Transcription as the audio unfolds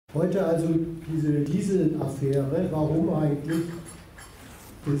Heute also diese Dieselaffäre. Warum eigentlich?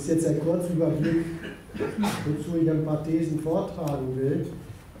 Das ist jetzt ein Kurzüberblick, wozu ich ein paar Thesen vortragen will.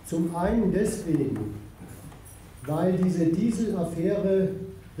 Zum einen deswegen, weil diese Dieselaffäre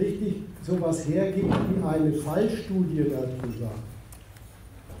richtig sowas hergibt wie eine Fallstudie darüber,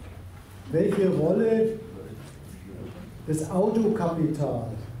 welche Rolle das Autokapital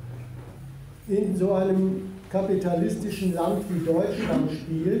in so einem kapitalistischen Land wie Deutschland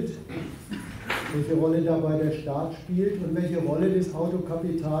spielt, welche Rolle dabei der Staat spielt und welche Rolle das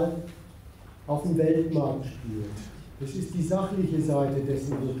Autokapital auf dem Weltmarkt spielt. Das ist die sachliche Seite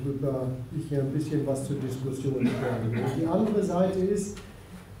dessen, worüber ich hier ein bisschen was zur Diskussion stelle. Und die andere Seite ist,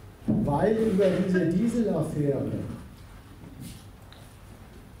 weil über diese Dieselaffäre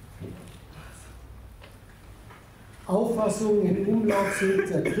Auffassungen im Umlauf sind,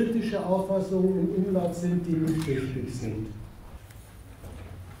 sehr kritische Auffassungen im Umlauf sind, die nicht richtig sind.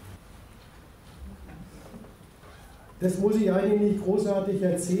 Das muss ich eigentlich nicht großartig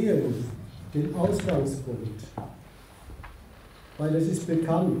erzählen, den Ausgangspunkt, weil das ist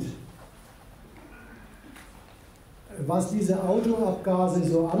bekannt. Was diese Autoabgase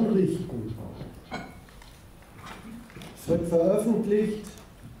so anrichten, es wird veröffentlicht,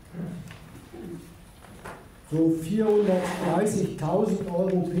 so 430.000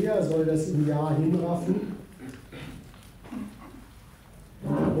 Europäer soll das im Jahr hinraffen.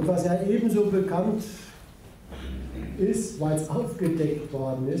 Und was ja ebenso bekannt ist, weil es aufgedeckt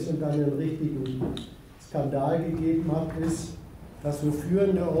worden ist und dann einen richtigen Skandal gegeben hat, ist, dass so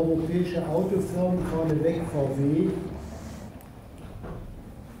führende europäische Autofirmen, vorneweg VW,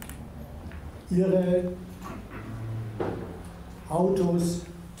 ihre Autos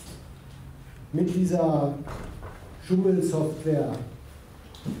mit dieser Schummelsoftware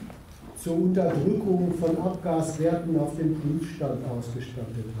zur Unterdrückung von Abgaswerten auf dem Prüfstand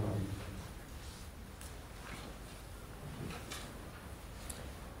ausgestattet haben.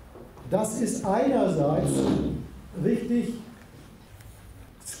 Das ist einerseits richtig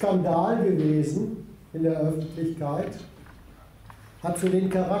Skandal gewesen in der Öffentlichkeit, hat so den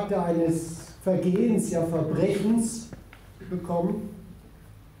Charakter eines Vergehens, ja Verbrechens bekommen.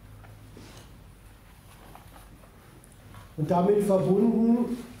 Und damit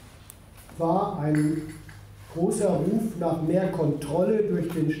verbunden war ein großer Ruf nach mehr Kontrolle durch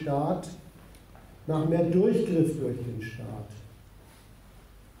den Staat, nach mehr Durchgriff durch den Staat.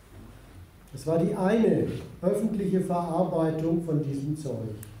 Das war die eine öffentliche Verarbeitung von diesem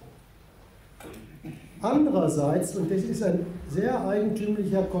Zeug. Andererseits, und das ist ein sehr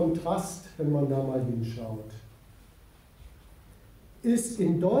eigentümlicher Kontrast, wenn man da mal hinschaut, ist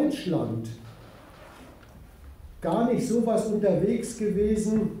in Deutschland gar nicht so was unterwegs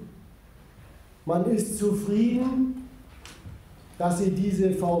gewesen. Man ist zufrieden, dass sie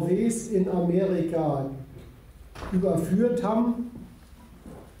diese VWs in Amerika überführt haben,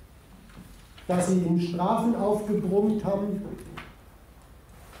 dass sie ihnen Strafen aufgebrummt haben,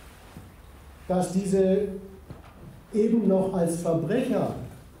 dass diese eben noch als Verbrecher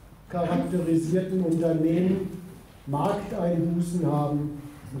charakterisierten Unternehmen Markteinbußen haben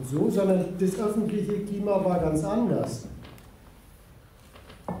und so, sondern das öffentliche Klima war ganz anders.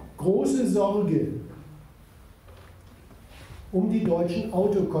 Große Sorge um die deutschen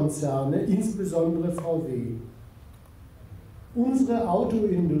Autokonzerne, insbesondere VW. Unsere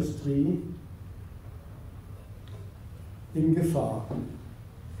Autoindustrie in Gefahr.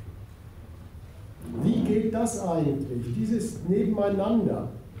 Wie geht das eigentlich? Dieses Nebeneinander.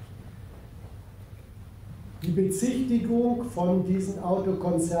 Die Bezichtigung von diesen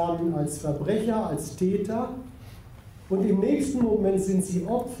Autokonzernen als Verbrecher, als Täter, und im nächsten Moment sind sie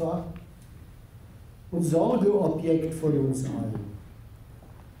Opfer und Sorgeobjekt von uns allen.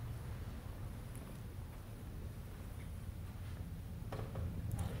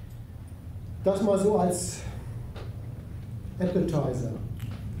 Das mal so als Appetizer.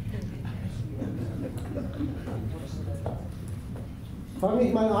 Fange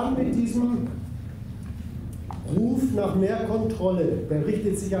ich mal an mit diesem Ruf nach mehr Kontrolle. Der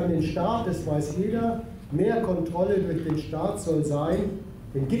richtet sich an den Staat, das weiß jeder. Mehr Kontrolle durch den Staat soll sein.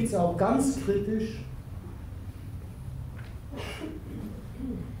 Den gibt es auch ganz kritisch.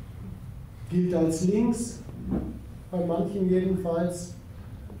 Gilt als links, bei manchen jedenfalls.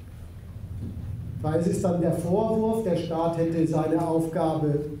 Weil es ist dann der Vorwurf, der Staat hätte seine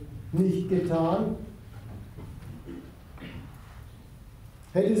Aufgabe nicht getan.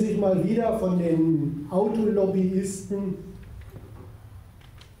 Hätte sich mal wieder von den Autolobbyisten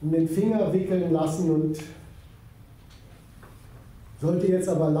in den Finger wickeln lassen und sollte jetzt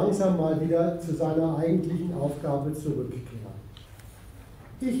aber langsam mal wieder zu seiner eigentlichen Aufgabe zurückkehren.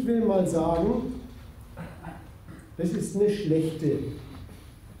 Ich will mal sagen, das ist eine schlechte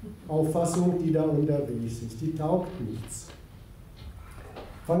Auffassung, die da unterwegs ist. Die taugt nichts.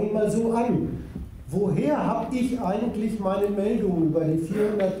 Fange ich mal so an. Woher habe ich eigentlich meine Meldungen über die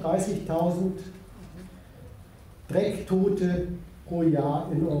 430.000 Drecktote pro Jahr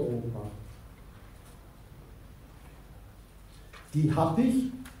in Europa? Die habe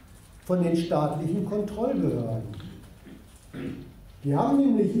ich von den staatlichen Kontrollbehörden. Die haben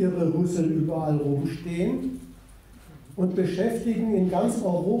nämlich ihre Rüssel überall rumstehen und beschäftigen in ganz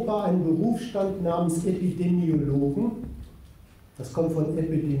Europa einen Berufsstand namens Epidemiologen. Das kommt von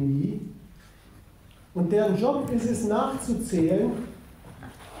Epidemie. Und deren Job ist es nachzuzählen,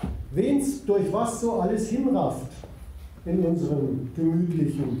 wen es durch was so alles hinrafft in unseren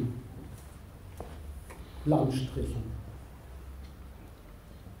gemütlichen Landstrichen.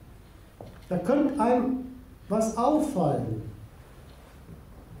 Da könnte einem was auffallen,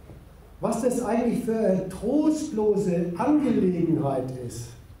 was das eigentlich für eine trostlose Angelegenheit ist,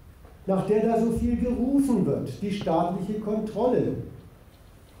 nach der da so viel gerufen wird, die staatliche Kontrolle.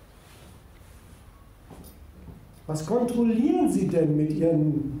 Was kontrollieren Sie denn mit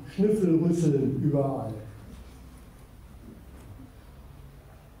Ihren Schnüffelrüsseln überall?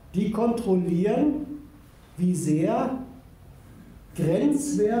 Die kontrollieren, wie sehr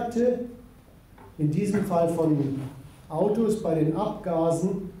Grenzwerte, in diesem Fall von Autos bei den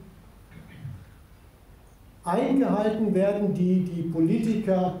Abgasen, eingehalten werden, die die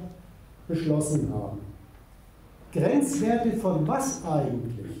Politiker beschlossen haben. Grenzwerte von was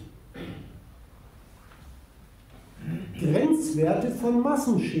eigentlich? Grenzwerte von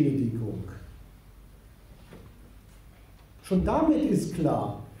Massenschädigung. Schon damit ist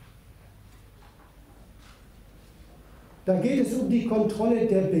klar, da geht es um die Kontrolle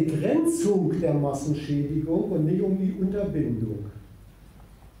der Begrenzung der Massenschädigung und nicht um die Unterbindung.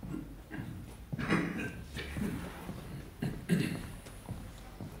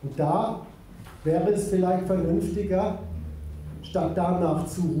 Und da wäre es vielleicht vernünftiger, statt danach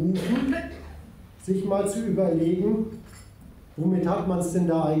zu rufen, sich mal zu überlegen, womit hat man es denn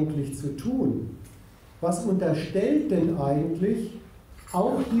da eigentlich zu tun? Was unterstellt denn eigentlich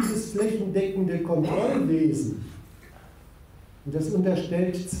auch dieses flächendeckende Kontrollwesen? Und das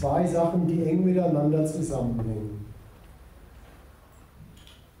unterstellt zwei Sachen, die eng miteinander zusammenhängen.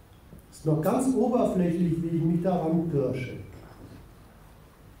 Das ist noch ganz oberflächlich, wie ich mich daran pirsche.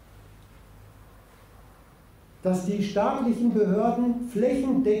 Dass die staatlichen Behörden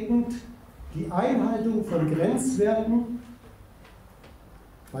flächendeckend die Einhaltung von Grenzwerten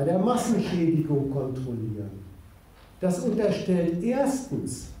bei der Massenschädigung kontrollieren. Das unterstellt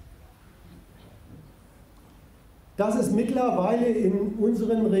erstens, dass es mittlerweile in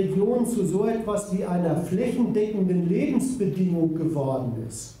unseren Regionen zu so etwas wie einer flächendeckenden Lebensbedingung geworden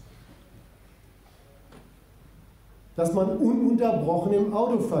ist. Dass man ununterbrochen im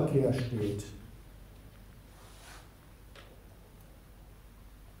Autoverkehr steht.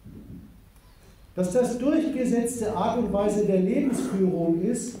 Dass das durchgesetzte Art und Weise der Lebensführung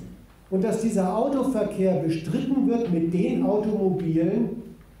ist und dass dieser Autoverkehr bestritten wird mit den Automobilen,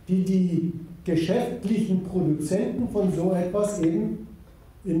 die die geschäftlichen Produzenten von so etwas eben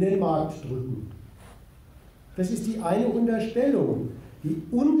in den Markt drücken. Das ist die eine Unterstellung, die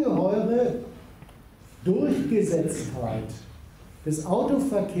ungeheure Durchgesetztheit des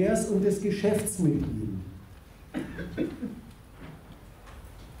Autoverkehrs und des Geschäfts mit ihm.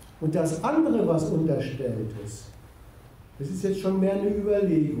 Und das andere, was unterstellt ist, das ist jetzt schon mehr eine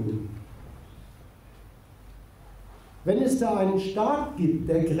Überlegung. Wenn es da einen Staat gibt,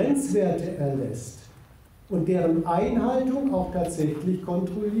 der Grenzwerte erlässt und deren Einhaltung auch tatsächlich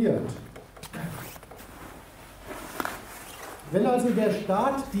kontrolliert, wenn also der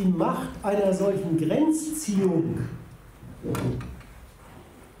Staat die Macht einer solchen Grenzziehung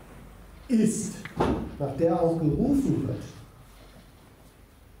ist, nach der auch gerufen wird,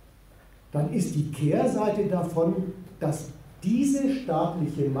 dann ist die Kehrseite davon, dass diese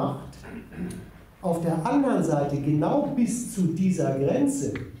staatliche Macht auf der anderen Seite genau bis zu dieser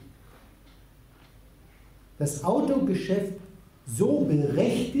Grenze das Autogeschäft so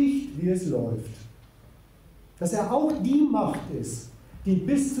berechtigt, wie es läuft. Dass er auch die Macht ist, die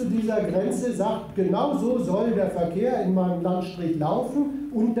bis zu dieser Grenze sagt, genau so soll der Verkehr in meinem Landstrich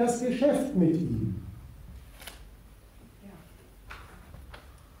laufen und das Geschäft mit ihm.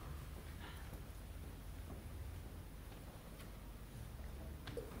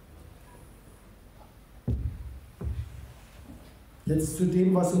 Jetzt zu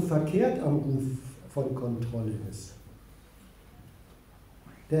dem, was so verkehrt am Ruf von Kontrolle ist.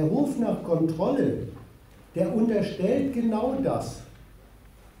 Der Ruf nach Kontrolle, der unterstellt genau das.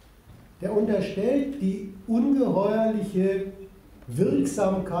 der unterstellt die ungeheuerliche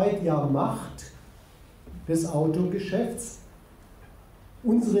Wirksamkeit, ja Macht des Autogeschäfts,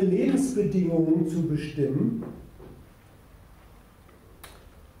 unsere Lebensbedingungen zu bestimmen,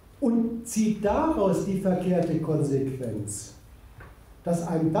 und zieht daraus die verkehrte Konsequenz, dass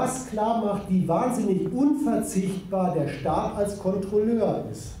einem das klar macht, wie wahnsinnig unverzichtbar der Staat als Kontrolleur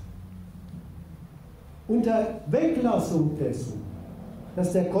ist. Unter Weglassung dessen,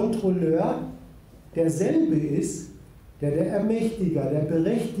 dass der Kontrolleur derselbe ist, der Ermächtiger, der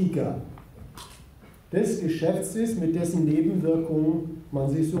Berechtiger des Geschäfts ist, mit dessen Nebenwirkungen man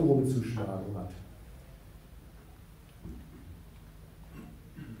sich so rumzuschlagen hat.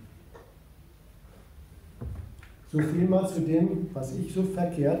 So viel mal zu dem, was ich so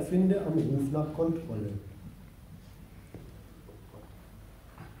verkehrt finde am Ruf nach Kontrolle.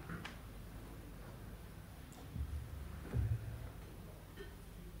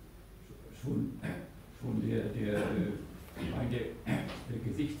 Schon der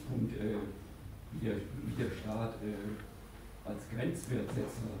Gesichtspunkt, wie der Staat als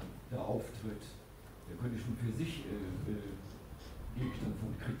Grenzwertsetzer da auftritt, der könnte schon für sich Gegenstand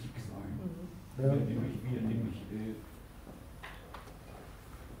von Kritik sein. Ja. Wie er nämlich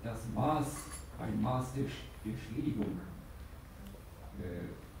das Maß, ein Maß der Schädigung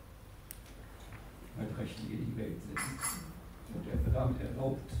halt rechtlich in die Welt setzt und er damit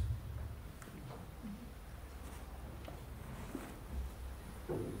erlaubt.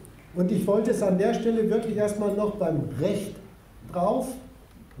 Und ich wollte es an der Stelle wirklich erstmal noch beim Recht drauf,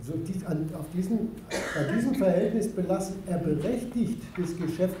 also bei diesem Verhältnis belassen, er berechtigt das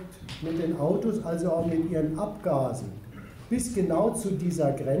Geschäft mit den Autos, also auch mit ihren Abgasen, bis genau zu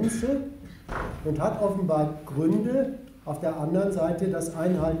dieser Grenze und hat offenbar Gründe, auf der anderen Seite das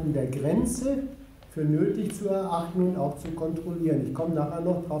Einhalten der Grenze für nötig zu erachten und auch zu kontrollieren. Ich komme nachher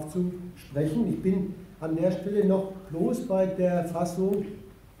noch darauf zu sprechen. Ich bin an der Stelle noch bloß bei der Fassung,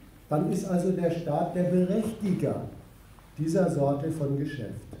 dann ist also der Staat der Berechtiger dieser Sorte von Geschäft.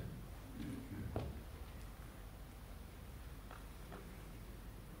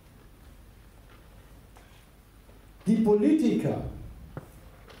 Die Politiker,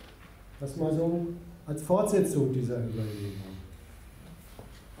 das mal so als Fortsetzung dieser Überlegung,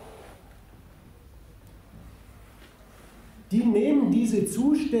 die nehmen diese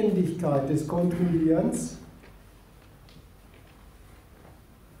Zuständigkeit des Kontrollierens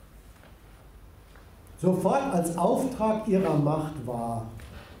sofort als Auftrag ihrer Macht wahr.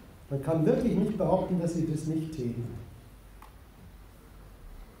 Man kann wirklich nicht behaupten, dass sie das nicht täten.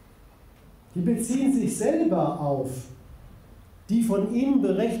 Die beziehen sich selber auf die von ihnen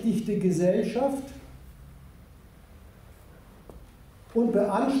berechtigte Gesellschaft und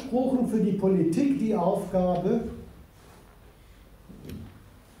beanspruchen für die Politik die Aufgabe,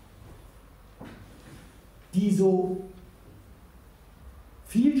 die so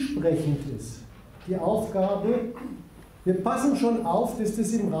vielsprechend ist. Die Aufgabe, wir passen schon auf, dass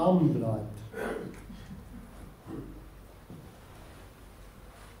das im Rahmen bleibt.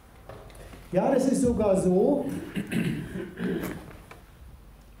 Ja, das ist sogar so,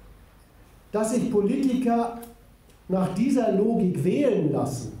 dass sich Politiker nach dieser Logik wählen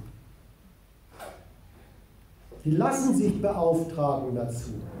lassen. Die lassen sich beauftragen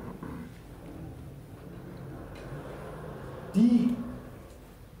dazu. Die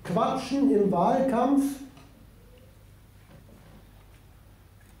quatschen im Wahlkampf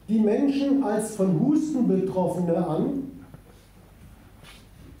die Menschen als von Husten Betroffene an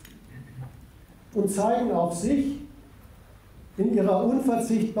und zeigen auf sich in ihrer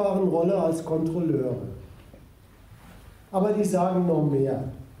unverzichtbaren Rolle als Kontrolleure. Aber die sagen noch mehr.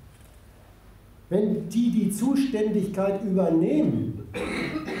 Wenn die Zuständigkeit übernehmen,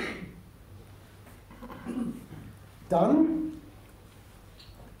 dann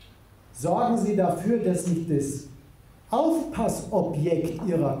sorgen sie dafür, dass sich das Aufpassobjekt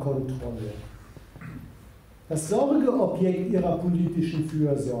ihrer Kontrolle, das Sorgeobjekt ihrer politischen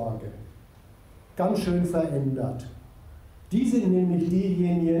Fürsorge, ganz schön verändert. Die sind nämlich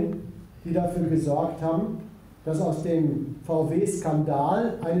diejenigen, die dafür gesorgt haben, dass aus dem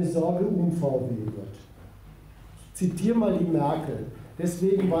VW-Skandal eine Sorge um VW wird. Ich zitiere mal die Merkel,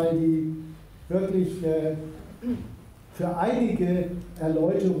 deswegen, weil die wirklich für einige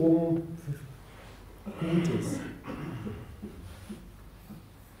Erläuterungen gut ist.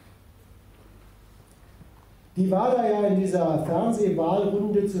 Die war da ja in dieser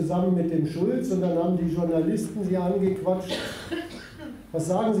Fernsehwahlrunde zusammen mit dem Schulz und dann haben die Journalisten sie angequatscht. Was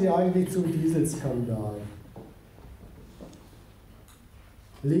sagen Sie eigentlich zum Dieselskandal?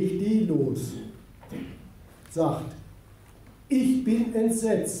 Legt die los. Sagt, ich bin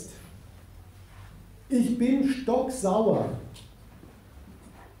entsetzt. Ich bin stocksauer.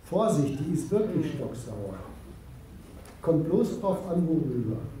 Vorsicht, die ist wirklich stocksauer. Kommt bloß drauf an,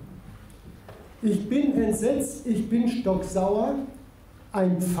 worüber. Ich bin entsetzt, ich bin stocksauer.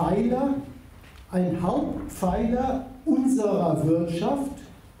 Ein Pfeiler, ein Hauptpfeiler unserer Wirtschaft,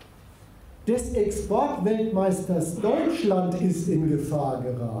 des Exportweltmeisters Deutschland ist in Gefahr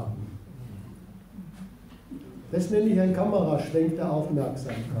geraten. Das nenne ich ein Kameraschwenk der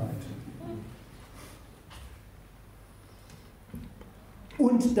Aufmerksamkeit.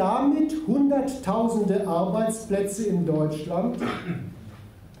 Und damit Hunderttausende Arbeitsplätze in Deutschland,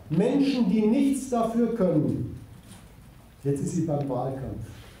 Menschen, die nichts dafür können. Jetzt ist sie beim Wahlkampf.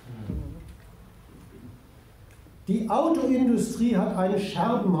 Die Autoindustrie hat einen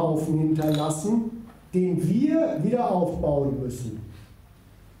Scherbenhaufen hinterlassen, den wir wieder aufbauen müssen.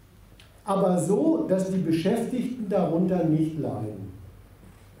 Aber so, dass die Beschäftigten darunter nicht leiden.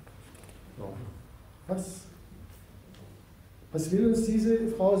 Was will uns diese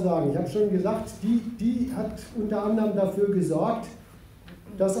Frau sagen? Ich habe schon gesagt, die hat unter anderem dafür gesorgt,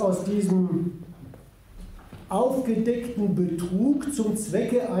 dass aus diesem aufgedeckten Betrug zum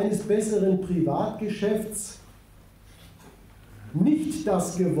Zwecke eines besseren Privatgeschäfts nicht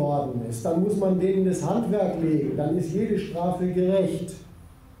das geworden ist. Dann muss man denen das Handwerk legen, dann ist jede Strafe gerecht.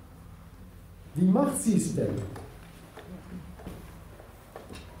 Wie macht sie es denn?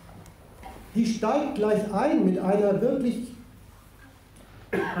 Die steigt gleich ein mit einer wirklich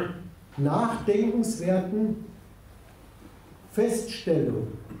nachdenkenswerten Feststellung,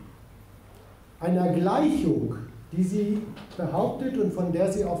 einer Gleichung, die sie behauptet und von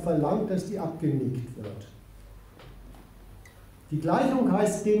der sie auch verlangt, dass die abgenickt wird. Die Gleichung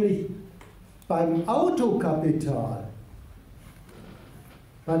heißt nämlich, beim Autokapital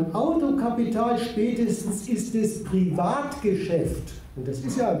spätestens ist es Privatgeschäft, und das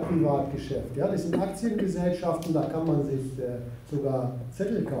ist ja ein Privatgeschäft, ja, das sind Aktiengesellschaften, da kann man sich sogar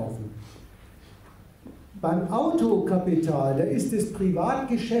Zettel kaufen. Beim Autokapital, da ist das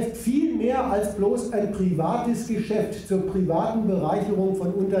Privatgeschäft viel mehr als bloß ein privates Geschäft zur privaten Bereicherung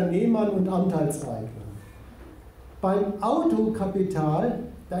von Unternehmern und Anteilseignern. Beim Autokapital,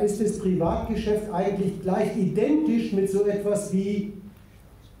 da ist das Privatgeschäft eigentlich gleich identisch mit so etwas wie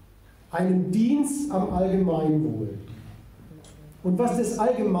einem Dienst am Allgemeinwohl. Und was das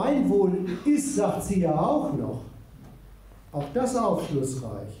Allgemeinwohl ist, sagt sie ja auch noch. Auch das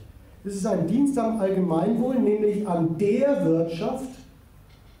aufschlussreich. Es ist ein Dienst am Allgemeinwohl, nämlich an der Wirtschaft,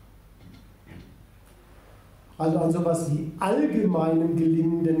 also an sowas wie allgemeinem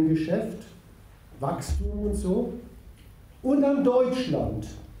gelingenden Geschäft, Wachstum und so, und an Deutschland,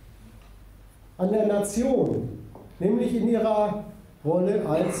 an der Nation, nämlich in ihrer Rolle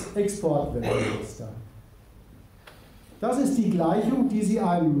als Exportweltmeister. Das ist die Gleichung, die sie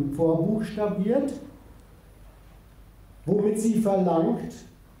einem vorbuchstabiert, womit sie verlangt,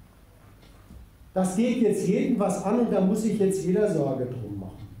 das geht jetzt jedem was an und da muss sich jetzt jeder Sorge drum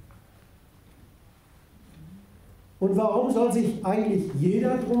machen. Und warum soll sich eigentlich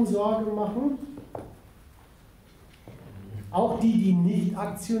jeder drum Sorge machen? Auch die, die nicht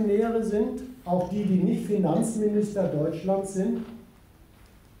Aktionäre sind, auch die, die nicht Finanzminister Deutschlands sind.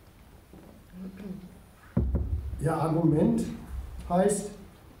 Ihr Argument heißt,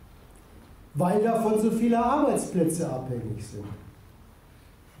 weil davon so viele Arbeitsplätze abhängig sind.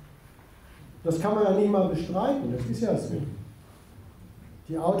 Das kann man ja nicht mal bestreiten, das ist ja so.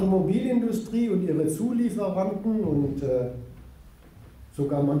 Die Automobilindustrie und ihre Zulieferanten und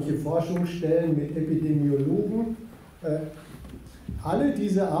sogar manche Forschungsstellen mit Epidemiologen, alle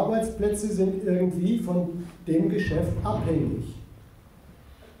diese Arbeitsplätze sind irgendwie von dem Geschäft abhängig.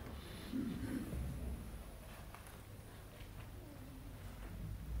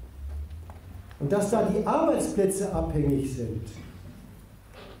 Und dass da die Arbeitsplätze abhängig sind,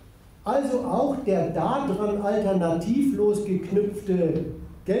 also auch der daran alternativlos geknüpfte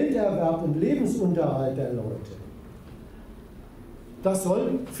Gelderwerb und Lebensunterhalt der Leute, das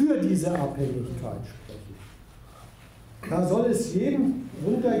soll für diese Abhängigkeit sprechen. Da soll es jedem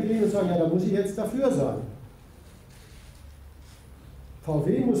runtergehen und sagen, ja, da muss ich jetzt dafür sein.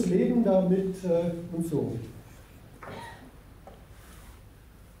 VW muss leben damit und so.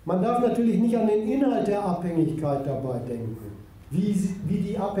 Man darf natürlich nicht an den Inhalt der Abhängigkeit dabei denken, wie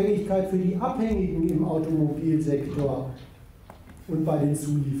die Abhängigkeit für die Abhängigen im Automobilsektor und bei den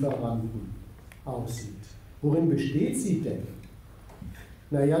Zulieferanten aussieht. Worin besteht sie denn?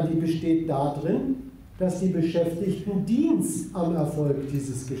 Naja, die besteht darin, dass die Beschäftigten Dienst am Erfolg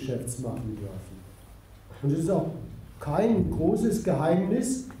dieses Geschäfts machen dürfen. Und es ist auch kein großes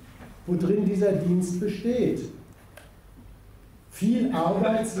Geheimnis, worin dieser Dienst besteht. Viel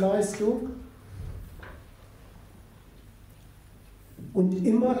Arbeitsleistung und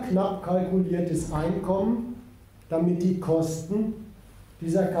immer knapp kalkuliertes Einkommen, damit die Kosten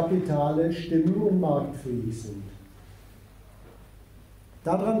dieser Kapitale stimmen und marktfähig sind.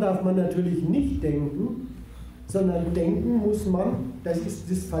 Daran darf man natürlich nicht denken, sondern denken muss man, das ist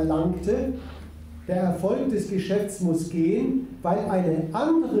das Verlangte, der Erfolg des Geschäfts muss gehen, weil eine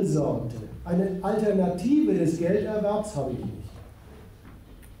andere Sorte, eine Alternative des Gelderwerbs habe ich nicht.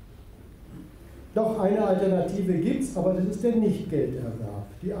 Doch eine Alternative gibt es, aber das ist der Nicht-Gelderwerb,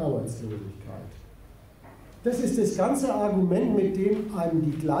 die Arbeitslosigkeit. Das ist das ganze Argument, mit dem einem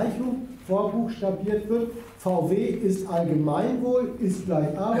die Gleichung vorbuchstabiert wird. VW ist Allgemeinwohl, ist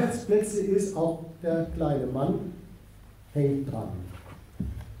gleich Arbeitsplätze, ist auch der kleine Mann, hängt dran.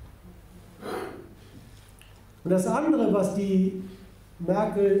 Und das andere, was die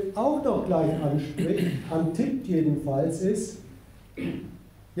Merkel auch noch gleich anspricht, antippt jedenfalls, ist,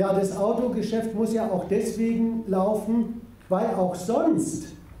 ja, das Autogeschäft muss ja auch deswegen laufen, weil auch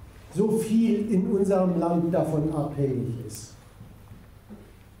sonst so viel in unserem Land davon abhängig ist.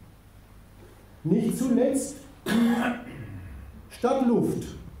 Nicht zuletzt die Stadtluft,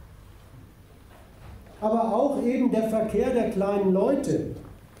 aber auch eben der Verkehr der kleinen Leute.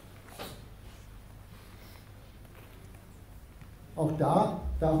 Auch da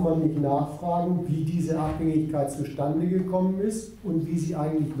darf man nicht nachfragen, wie diese Abhängigkeit zustande gekommen ist und wie sie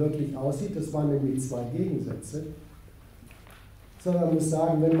eigentlich wirklich aussieht. Das waren nämlich zwei Gegensätze. Sondern man muss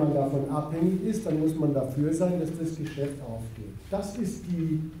sagen, wenn man davon abhängig ist, dann muss man dafür sein, dass das Geschäft aufgeht. Das ist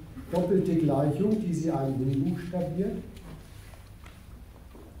die doppelte Gleichung, die sie einem hinbuchstabiert.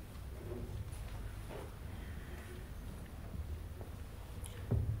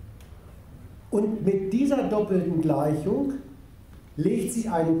 Und mit dieser doppelten Gleichung legt sie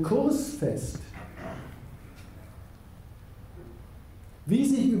einen Kurs fest, wie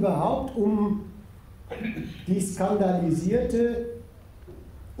sich überhaupt um die skandalisierte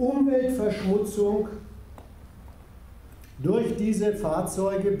Umweltverschmutzung durch diese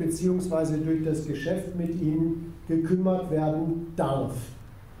Fahrzeuge bzw. durch das Geschäft mit ihnen gekümmert werden darf.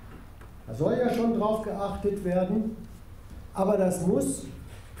 Da soll ja schon drauf geachtet werden, aber das muss,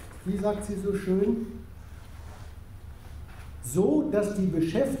 wie sagt sie so schön, so, dass die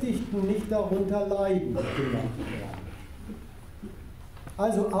Beschäftigten nicht darunter leiden, gemacht werden.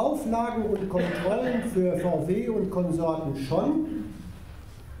 Also Auflagen und Kontrollen für VW und Konsorten schon,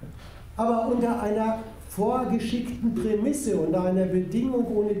 aber unter einer vorgeschickten Prämisse, unter einer Bedingung,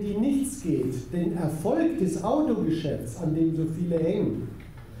 ohne die nichts geht. Den Erfolg des Autogeschäfts, an dem so viele hängen,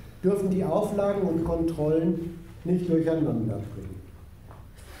 dürfen die Auflagen und Kontrollen nicht durcheinander bringen.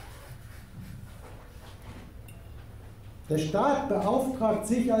 Der Staat beauftragt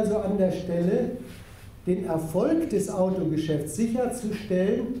sich also an der Stelle, den Erfolg des Autogeschäfts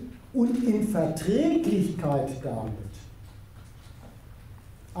sicherzustellen und in Verträglichkeit damit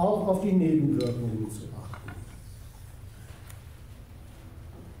auch auf die Nebenwirkungen zu achten.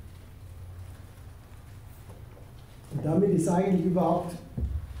 Und damit ist eigentlich überhaupt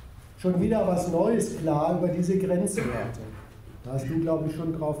schon wieder was Neues klar über diese Grenzwerte. Da hast du, glaube ich,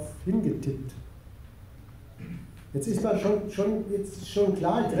 schon drauf hingetippt. Jetzt ist man schon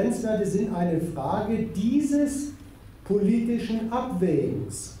klar, Grenzwerte sind eine Frage dieses politischen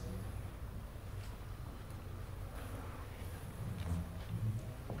Abwägens.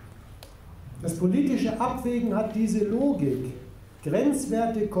 Das politische Abwägen hat diese Logik.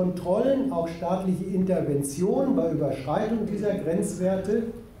 Grenzwerte, Kontrollen, auch staatliche Interventionen bei Überschreitung dieser Grenzwerte,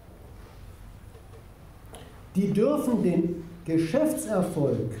 die dürfen den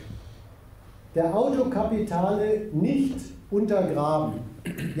Geschäftserfolg der Autokapitale nicht untergraben,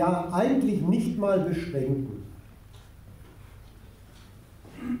 ja eigentlich nicht mal beschränken.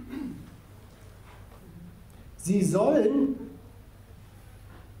 Sie sollen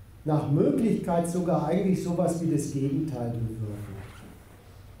nach Möglichkeit sogar eigentlich sowas wie das Gegenteil bewirken.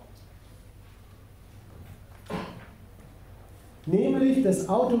 Nämlich das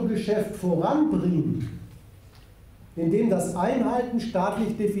Autogeschäft voranbringen, indem das Einhalten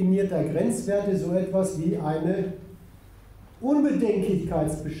staatlich definierter Grenzwerte so etwas wie eine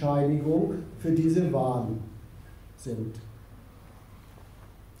Unbedenklichkeitsbescheinigung für diese Waren sind.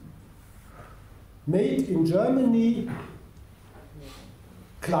 Made in Germany,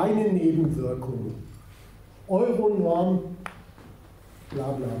 kleine Nebenwirkungen. Euronorm, bla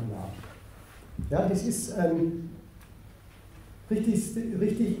bla bla. Ja, das ist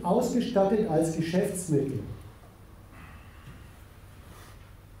richtig ausgestattet als Geschäftsmittel.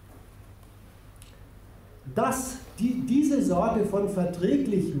 Diese Sorte von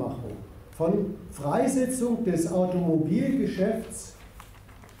Verträglichmachung, von Freisetzung des Automobilgeschäfts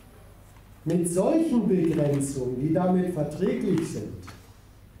mit solchen Begrenzungen, die damit verträglich sind,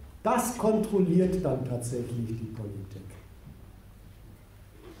 das kontrolliert dann tatsächlich die Politik.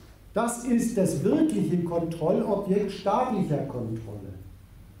 Das ist das wirkliche Kontrollobjekt staatlicher Kontrolle.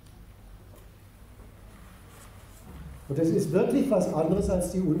 Und das ist wirklich was anderes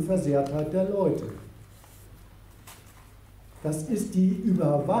als die Unversehrtheit der Leute. Das ist die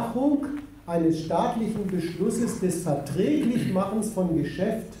Überwachung eines staatlichen Beschlusses des Verträglichmachens von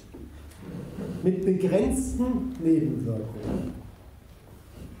Geschäft mit begrenzten Nebenwirkungen.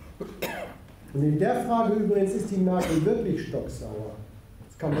 Und in der Frage übrigens ist die Merkel wirklich stocksauer.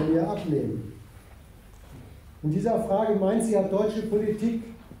 Das kann man ihr abnehmen. In dieser Frage meint sie, hat deutsche Politik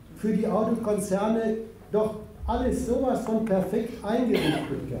für die Autokonzerne doch alles sowas von perfekt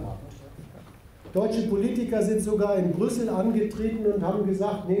eingerichtet gehabt. Deutsche Politiker sind sogar in Brüssel angetreten und haben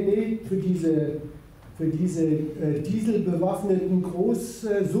gesagt, nee, für diese dieselbewaffneten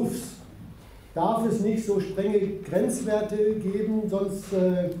Großsuffs darf es nicht so strenge Grenzwerte geben, sonst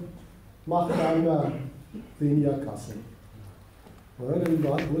macht einer weniger Kasse. Ja, dann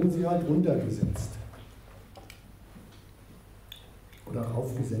wurden sie halt runtergesetzt. Oder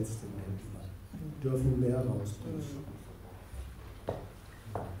raufgesetzt in dem Fall. Dürfen mehr rausbringen.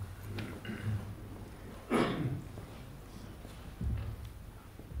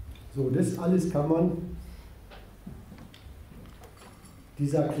 So, das alles kann man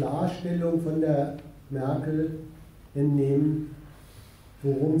dieser Klarstellung von der Merkel entnehmen,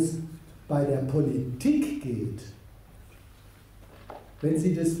 worum es bei der Politik geht, wenn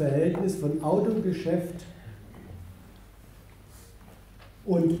sie das Verhältnis von Autogeschäft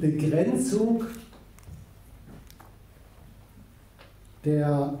und Begrenzung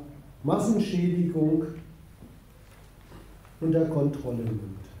der Massenschädigung unter Kontrolle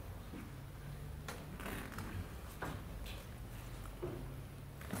nimmt.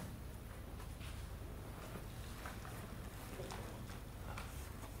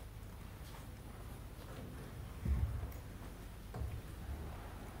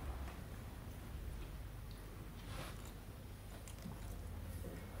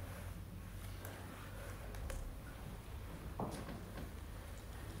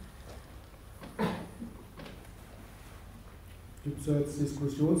 Gibt es jetzt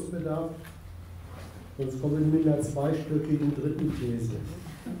Diskussionsbedarf? Sonst kommen wir mit einer zweistöckigen dritten These.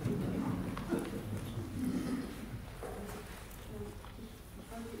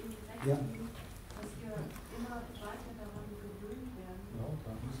 Ja. Dass wir immer weiter daran gewöhnt werden. Ja,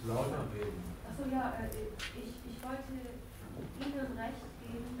 da muss lauter reden. Achso, ja, ich wollte Ihnen recht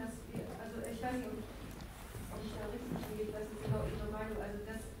geben, dass wir, also ich weiß nicht, ob ich da richtig liege, das ist genau Ihre Meinung. Also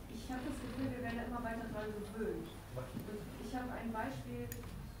ich habe das Gefühl, wir werden immer weiter daran gewöhnt. Und ich habe ein Beispiel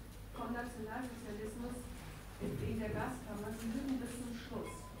vom Nationalsozialismus in der Gaskammer. Sie lügen bis zum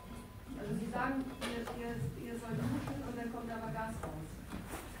Schluss. Also Sie sagen, ihr sollt duschen und dann kommt aber Gas raus.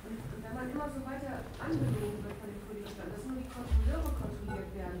 Und wenn man immer so weiter angelogen wird von den Politikern, dass nur die Kontrolleure kontrolliert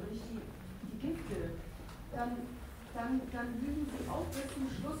werden und nicht die Gifte, dann lügen sie auch bis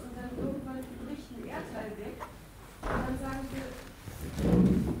zum Schluss und dann irgendwann bricht ein Erdteil weg und dann sagen wir,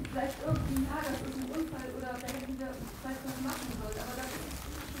 vielleicht irgendwie, ja, das ist ein Unfall oder da hätten wir vielleicht was machen sollen, aber das ist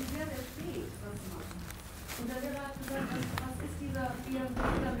schon sehr, sehr spät, was machen. Und dann wäre er gesagt, was ist dieser BMW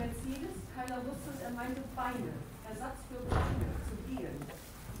oder Mercedes? Keiner wusste es, er meinte Beine, Ersatz für Beine zu Bielen.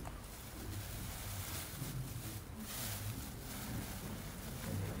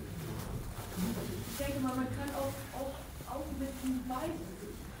 Ich denke mal, man kann auch mit dem Wald,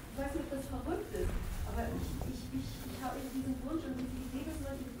 ich weiß nicht, ob das verrückt ist, aber ich habe diesen Wunsch und diese Idee, dass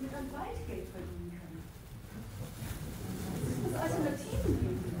man mit einem Wald Geld verdienen kann. Das muss Alternativen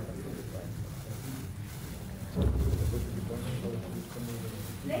geben.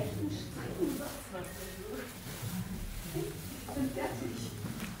 Schlechten Strecken, sonst was. Ich bin fertig.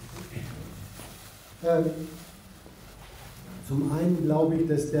 Zum einen glaube ich,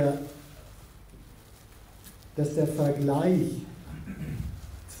 dass der Vergleich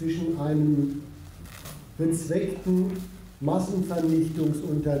zwischen einem bezweckten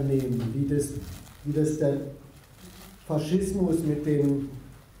Massenvernichtungsunternehmen, wie das der Faschismus mit dem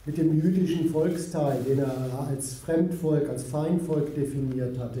jüdischen Volksteil, den er als Fremdvolk, als Feindvolk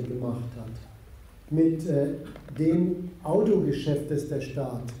definiert hatte, gemacht hat, mit dem Autogeschäft, das der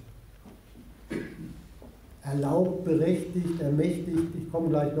Staat erlaubt, berechtigt, ermächtigt, ich komme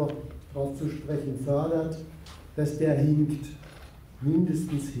gleich noch darauf zu sprechen, fördert, dass der hinkt,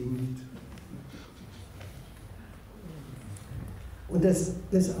 mindestens hinkt. Und das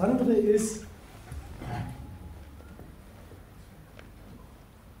andere ist,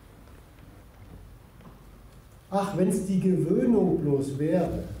 ach, wenn es die Gewöhnung bloß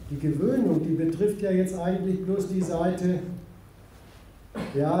wäre, Die Gewöhnung, die betrifft ja jetzt eigentlich bloß die Seite,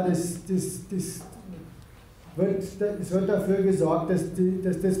 ja, es wird dafür gesorgt,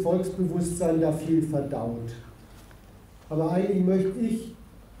 dass das Volksbewusstsein da viel verdaut. Aber eigentlich möchte ich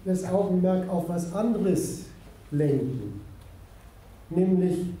das Augenmerk auf was anderes lenken,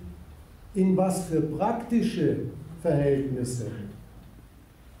 nämlich in was für praktische Verhältnisse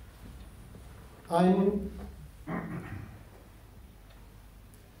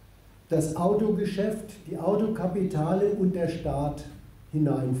das Autogeschäft, die Autokapitale und der Staat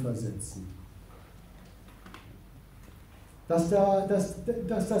hineinversetzen. Dass das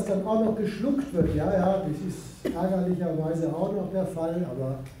dann auch noch geschluckt wird, ja, das ist ärgerlicherweise auch noch der Fall,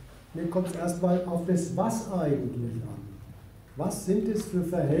 aber mir kommt es erstmal auf das Was eigentlich an. Was sind es für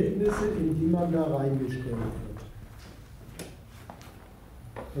Verhältnisse, in die man da reingestellt wird?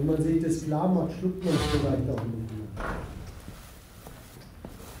 Wenn man sich das klar macht, schluckt man es vielleicht auch nicht mehr.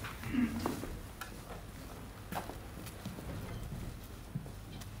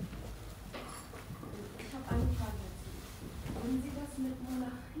 Ich habe eine Frage dazu. Würden Sie das mit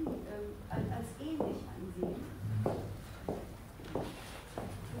Monarchie als ähnlich ansehen?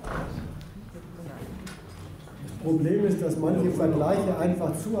 Das Problem ist, dass manche Vergleiche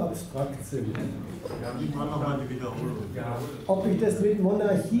einfach zu abstrakt sind. Ja, ich mache nochmal die Wiederholung. Ob ich das mit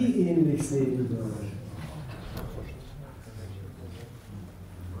Monarchie ähnlich sehen würde?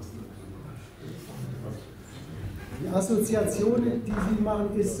 Die Assoziation, die Sie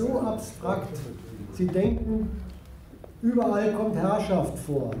machen, ist so abstrakt. Sie denken, überall kommt Herrschaft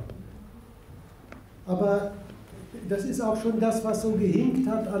vor. Aber das ist auch schon das, was so gehinkt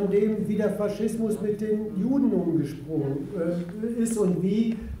hat an dem, wie der Faschismus mit den Juden umgesprungen ist und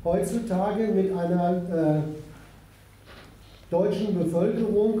wie heutzutage mit einer deutschen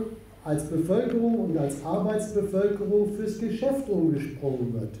Bevölkerung als Bevölkerung und als Arbeitsbevölkerung fürs Geschäft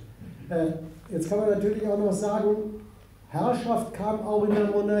umgesprungen wird. Jetzt kann man natürlich auch noch sagen, Herrschaft kam auch in der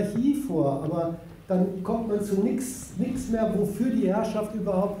Monarchie vor, aber dann kommt man zu nichts mehr, wofür die Herrschaft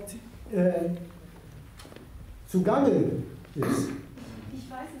überhaupt zugange ist. Ich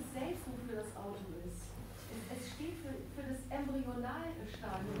weiß es selbst, wofür das Auto ist. Es steht für das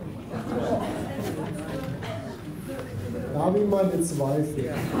Embryonalstadium. Da habe ich meine Zweifel.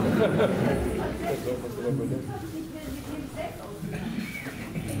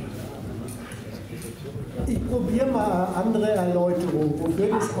 Ich probiere mal eine andere Erläuterung, wofür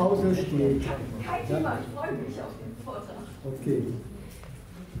das Auto steht. Kein Thema, ich freue mich auf den Vortrag. Okay.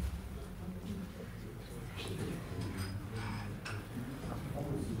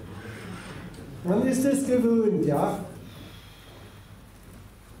 Man ist es gewöhnt, ja.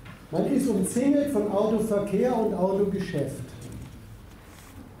 Man ist umzingelt von Autoverkehr und Autogeschäft.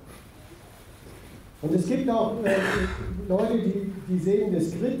 Und es gibt auch Leute, die sehen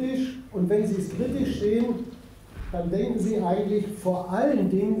das kritisch, und wenn sie es kritisch sehen, dann denken sie eigentlich vor allen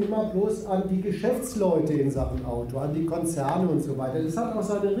Dingen immer bloß an die Geschäftsleute in Sachen Auto, an die Konzerne und so weiter. Das hat auch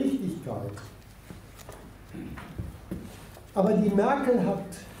seine Richtigkeit. Aber die Merkel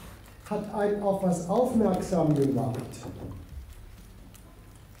hat einen auf was aufmerksam gemacht,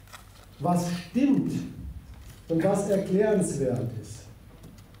 was stimmt und was erklärenswert ist.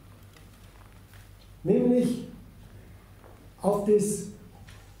 Nämlich auf das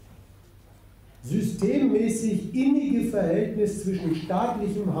systemmäßig innige Verhältnis zwischen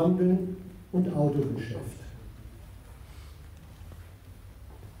staatlichem Handeln und Autogeschäft.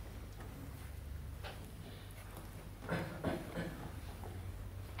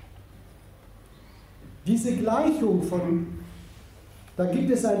 Diese Gleichung von, da gibt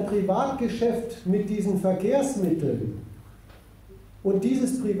es ein Privatgeschäft mit diesen Verkehrsmitteln, und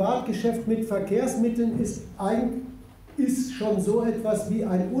dieses Privatgeschäft mit Verkehrsmitteln ist schon so etwas wie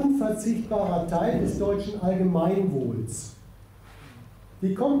ein unverzichtbarer Teil des deutschen Allgemeinwohls.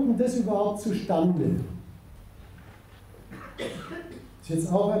 Wie kommt denn das überhaupt zustande? Das ist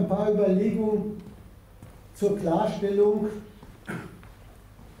jetzt auch ein paar Überlegungen zur Klarstellung,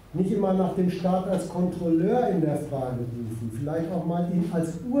 nicht immer nach dem Staat als Kontrolleur in der Frage rufen, vielleicht auch mal ihn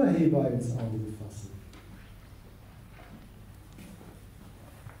als Urheber ins Auge fassen.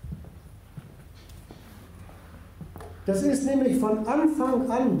 Das ist nämlich von Anfang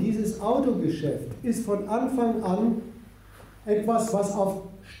an, dieses Autogeschäft ist von Anfang an etwas, was auf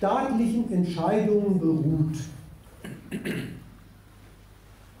staatlichen Entscheidungen beruht.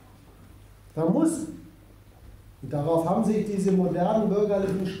 Da muss, und darauf haben sich diese modernen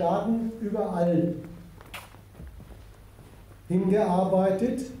bürgerlichen Staaten überall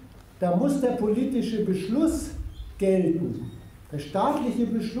hingearbeitet, da muss der politische Beschluss gelten, der staatliche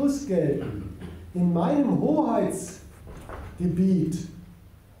Beschluss gelten. In meinem Hoheitsgebiet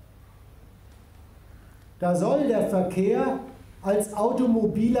Da soll der Verkehr als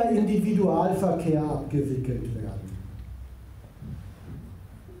automobiler Individualverkehr abgewickelt werden.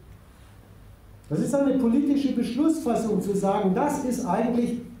 Das ist eine politische Beschlussfassung zu sagen, das ist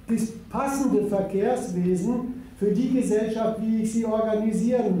eigentlich das passende Verkehrswesen für die Gesellschaft, wie ich sie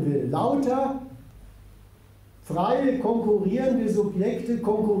organisieren will. Lauter freie, konkurrierende Subjekte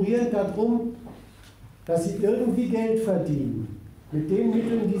konkurrieren darum, dass sie irgendwie Geld verdienen, mit den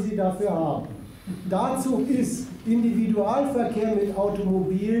Mitteln, die sie dafür haben. Dazu ist Individualverkehr mit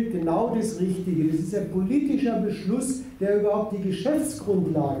Automobil genau das Richtige. Das ist ein politischer Beschluss, der überhaupt die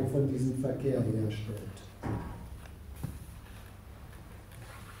Geschäftsgrundlage von diesem Verkehr herstellt.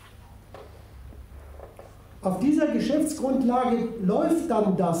 Auf dieser Geschäftsgrundlage läuft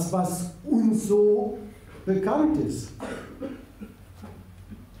dann das, was uns so bekannt ist.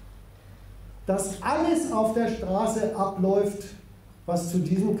 Dass alles auf der Straße abläuft, was zu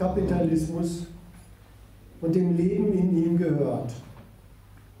diesem Kapitalismus und dem Leben in ihm gehört.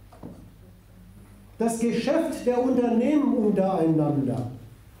 Das Geschäft der Unternehmen untereinander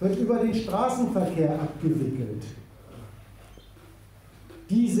wird über den Straßenverkehr abgewickelt.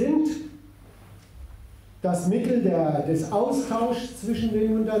 Die sind das Mittel des Austauschs zwischen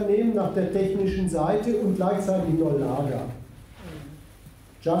den Unternehmen nach der technischen Seite und gleichzeitig nur Lager.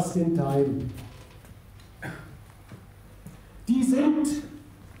 Just in time. Die sind,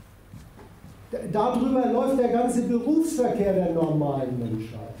 darüber läuft der ganze Berufsverkehr der normalen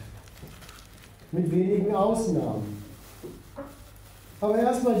Menschheit. Mit wenigen Ausnahmen. Aber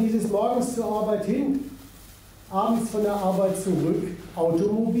erstmal dieses morgens zur Arbeit hin, abends von der Arbeit zurück,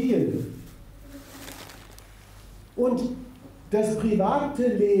 Automobil. Und das private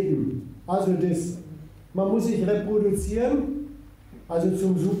Leben, also man muss sich reproduzieren, also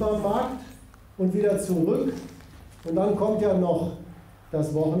zum Supermarkt und wieder zurück. Und dann kommt ja noch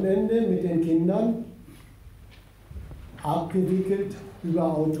das Wochenende mit den Kindern, abgewickelt über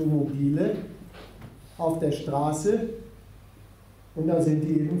Automobile auf der Straße, und da sind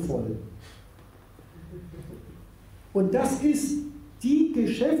die eben voll. Und das ist die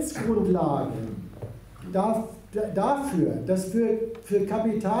Geschäftsgrundlage dafür, dass für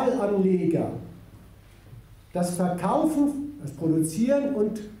Kapitalanleger das Verkaufen, das Produzieren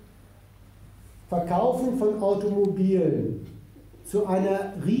und Verkaufen von Automobilen zu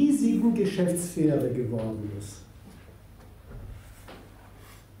einer riesigen Geschäftssphäre geworden ist.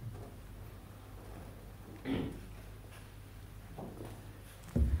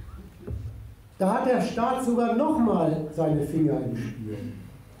 Da hat der Staat sogar nochmal seine Finger im Spiel.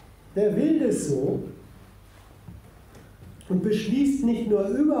 Der will das so und beschließt nicht nur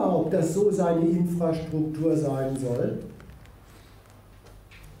überhaupt, dass so seine Infrastruktur sein soll,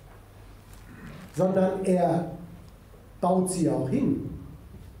 sondern er baut sie auch hin.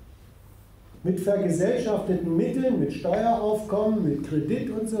 Mit vergesellschafteten Mitteln, mit Steueraufkommen, mit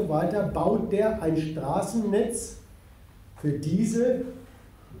Kredit und so weiter, baut der ein Straßennetz für diese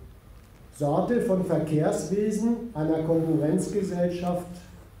Sorte von Verkehrswesen einer Konkurrenzgesellschaft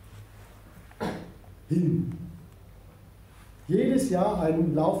hin. Jedes Jahr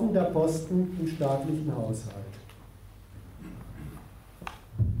ein laufender Posten im staatlichen Haushalt.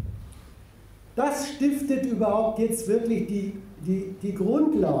 Das stiftet überhaupt jetzt wirklich die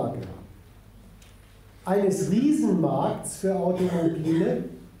Grundlage eines Riesenmarkts für Automobile.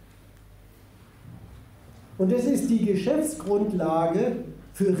 Und es ist die Geschäftsgrundlage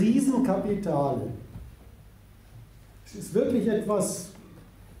für Riesenkapitale. Es ist wirklich etwas,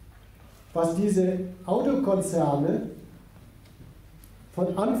 was diese Autokonzerne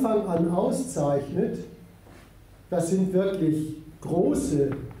von Anfang an auszeichnet. Das sind wirklich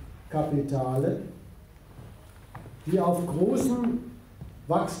große Kapitale, die auf großem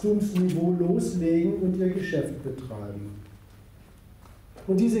Wachstumsniveau loslegen und ihr Geschäft betreiben.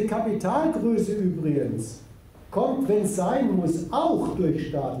 Und diese Kapitalgröße übrigens kommt, wenn es sein muss, auch durch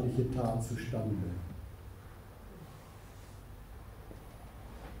staatliche Tat zustande.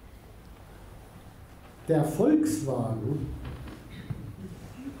 Der Volkswagen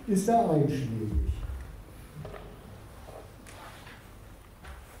ist da einschlägig.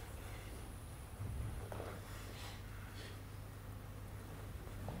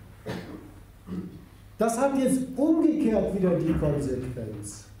 Das hat jetzt umgekehrt wieder die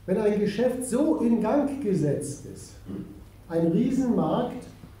Konsequenz. Wenn ein Geschäft so in Gang gesetzt ist, ein Riesenmarkt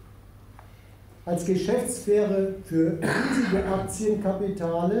als Geschäftssphäre für riesige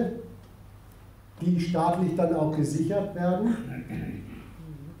Aktienkapitale, die staatlich dann auch gesichert werden,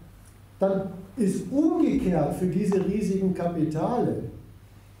 dann ist umgekehrt für diese riesigen Kapitale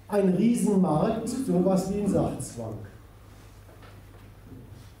ein Riesenmarkt sowas wie ein Sachzwang.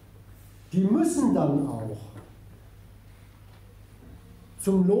 Die müssen dann auch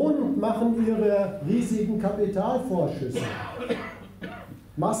zum Lohnendmachen ihrer riesigen Kapitalvorschüsse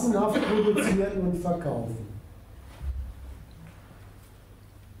massenhaft produzieren und verkaufen.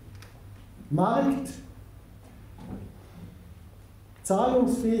 Markt,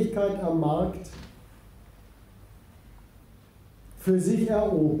 Zahlungsfähigkeit am Markt für sich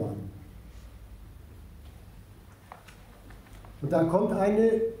erobern. Und da kommt eine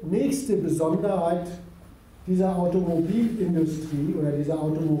nächste Besonderheit dieser Automobilindustrie oder dieser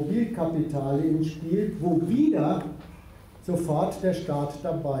Automobilkapitale ins Spiel, wo wieder sofort der Staat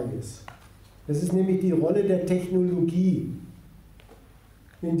dabei ist. Das ist nämlich die Rolle der Technologie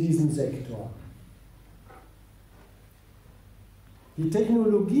in diesem Sektor. Die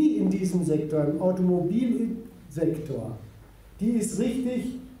Technologie in diesem Sektor, im Automobilsektor, die ist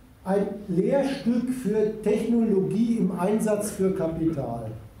richtig ein Lehrstück für Technologie im Einsatz für Kapital.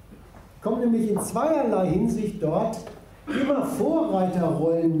 Kommt nämlich in zweierlei Hinsicht dort immer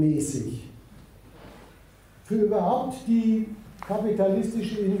vorreiterrollenmäßig für überhaupt die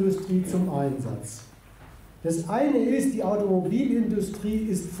kapitalistische Industrie zum Einsatz. Das eine ist, die Automobilindustrie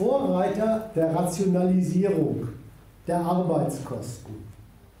ist Vorreiter der Rationalisierung der Arbeitskosten.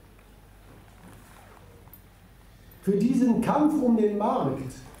 Für diesen Kampf um den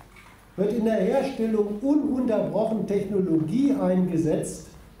Markt wird in der Herstellung ununterbrochen Technologie eingesetzt,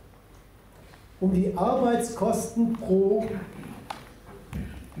 um die Arbeitskosten pro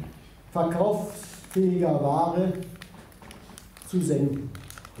verkaufsfähiger Ware zu senken.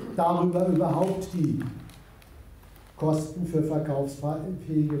 Darüber überhaupt die Kosten für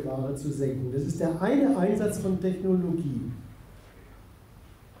verkaufsfähige Ware zu senken. Das ist der eine Einsatz von Technologie.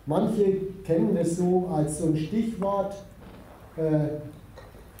 Manche kennen das so als so ein Stichwort.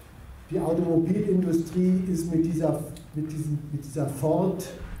 Die Automobilindustrie ist mit dieser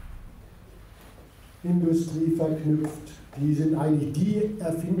Ford-Industrie verknüpft. Die sind eigentlich die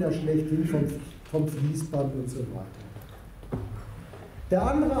Erfinder schlechthin vom Fließband und so weiter. Der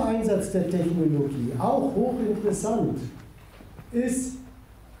andere Einsatz der Technologie, auch hochinteressant, ist,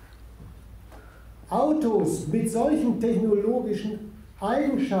 Autos mit solchen technologischen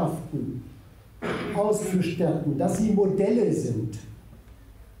Eigenschaften auszustatten, dass sie Modelle sind.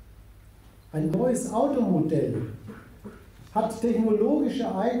 Ein neues Automodell hat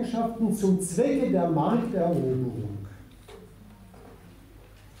technologische Eigenschaften zum Zwecke der Markteroberung.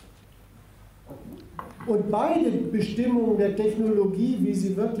 Und beide Bestimmungen der Technologie, wie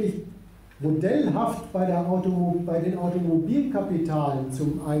sie wirklich modellhaft bei den Automobilkapitalen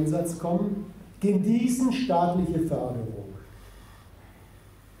zum Einsatz kommen, genießen staatliche Förderung.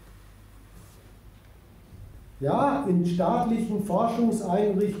 Ja, in staatlichen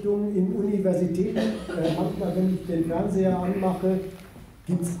Forschungseinrichtungen, in Universitäten, manchmal, wenn ich den Fernseher anmache,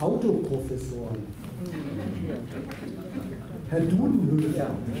 gibt es Autoprofessoren. Herr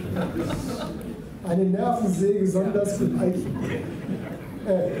Dudenhöfer. Eine Nervensäge sondersgleichen.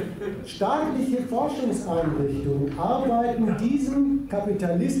 Staatliche Forschungseinrichtungen arbeiten diesem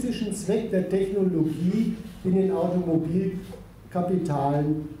kapitalistischen Zweck der Technologie in den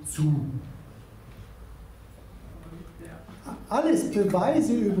Automobilkapitalen zu. Alles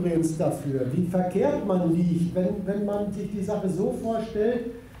Beweise übrigens dafür, wie verkehrt man liegt, wenn man sich die Sache so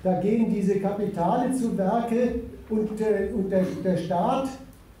vorstellt, da gehen diese Kapitale zu Werke und der Staat,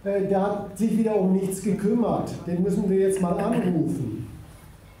 der hat sich wieder um nichts gekümmert. Den müssen wir jetzt mal anrufen.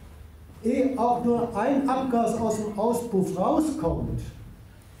 Ehe auch nur ein Abgas aus dem Auspuff rauskommt,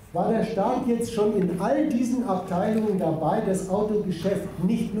 war der Staat jetzt schon in all diesen Abteilungen dabei, das Autogeschäft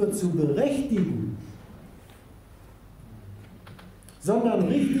nicht nur zu berechtigen, sondern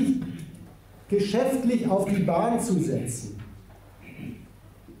richtig geschäftlich auf die Bahn zu setzen.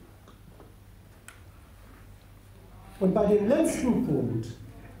 Und bei dem letzten Punkt,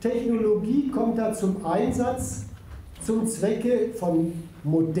 Technologie kommt da zum Einsatz zum Zwecke von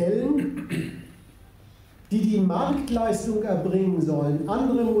Modellen, die die Marktleistung erbringen sollen,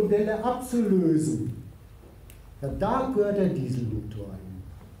 andere Modelle abzulösen. Ja, da gehört der Dieselmotor hin.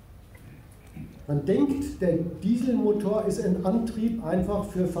 Man denkt, der Dieselmotor ist ein Antrieb einfach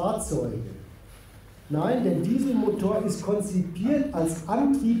für Fahrzeuge. Nein, der Dieselmotor ist konzipiert als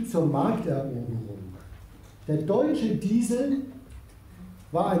Antrieb zur Markteroberung. Der deutsche Diesel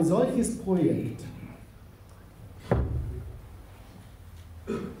war ein solches Projekt.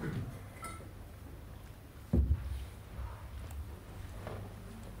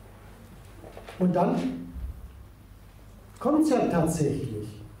 Und dann kommt es ja tatsächlich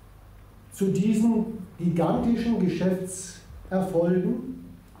zu diesen gigantischen Geschäftserfolgen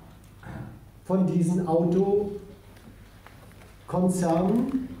von diesen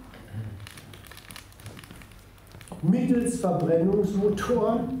Autokonzernen. mittels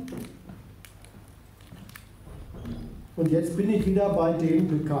Verbrennungsmotoren. Und jetzt bin ich wieder bei den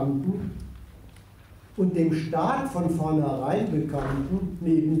bekannten und dem Staat von vornherein bekannten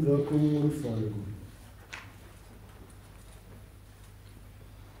Nebenwirkungen und Folgen.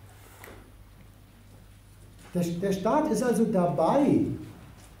 Der Staat ist also dabei,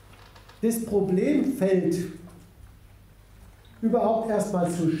 das Problemfeld überhaupt erstmal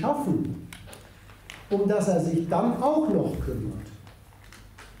zu schaffen, um das er sich dann auch noch kümmert.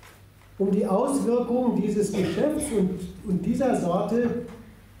 Um die Auswirkungen dieses Geschäfts und dieser Sorte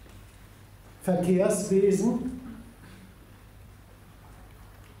Verkehrswesen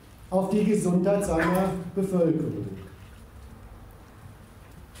auf die Gesundheit seiner Bevölkerung.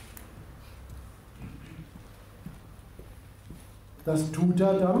 Das tut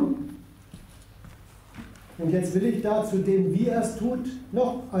er dann. Und jetzt will ich da zu dem, wie er es tut,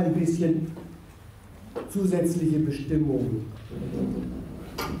 noch ein bisschen zusätzliche Bestimmungen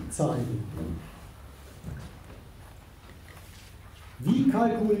zeigen. Wie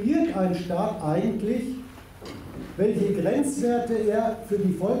kalkuliert ein Staat eigentlich, welche Grenzwerte er für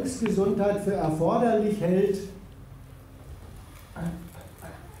die Volksgesundheit für erforderlich hält,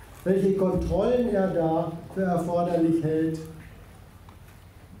 welche Kontrollen er da für erforderlich hält,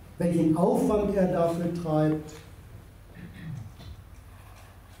 welchen Aufwand er dafür treibt,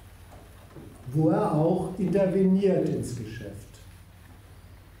 wo er auch interveniert ins Geschäft.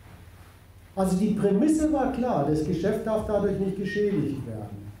 Also die Prämisse war klar, das Geschäft darf dadurch nicht geschädigt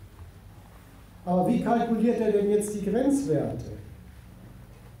werden. Aber wie kalkuliert er denn jetzt die Grenzwerte?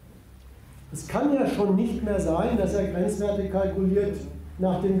 Es kann ja schon nicht mehr sein, dass er Grenzwerte kalkuliert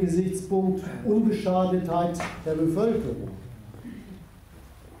nach dem Gesichtspunkt Unbeschadetheit der Bevölkerung.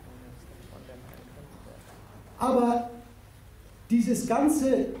 Aber dieses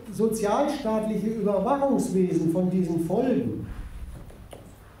ganze sozialstaatliche Überwachungswesen von diesen Folgen,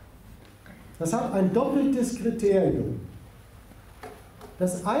 das hat ein doppeltes Kriterium.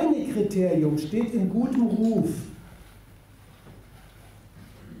 Das eine Kriterium steht in gutem Ruf.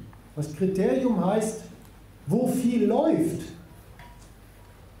 Das Kriterium heißt, wo viel läuft.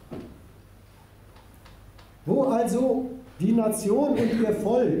 Wo also die Nation und ihr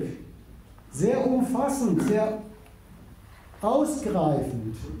Volk sehr umfassend, sehr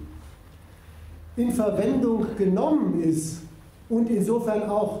ausgreifend in Verwendung genommen ist und insofern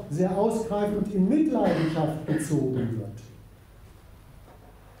auch sehr ausgreifend in Mitleidenschaft gezogen wird.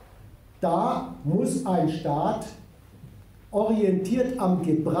 Da muss ein Staat orientiert am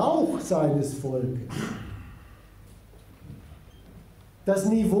Gebrauch seines Volkes das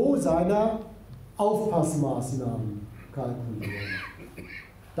Niveau seiner Aufpassmaßnahmen kalkulieren.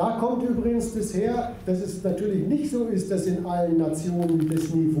 Da kommt übrigens das her, dass es natürlich nicht so ist, dass in allen Nationen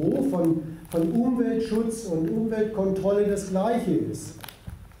das Niveau von Umweltschutz und Umweltkontrolle das gleiche ist.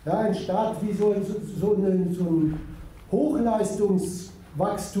 Ja, ein Staat wie so ein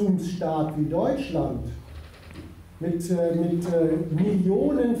Hochleistungswachstumsstaat wie Deutschland mit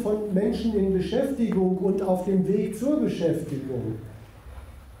Millionen von Menschen in Beschäftigung und auf dem Weg zur Beschäftigung,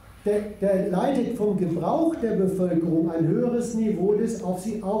 der leitet vom Gebrauch der Bevölkerung ein höheres Niveau des auf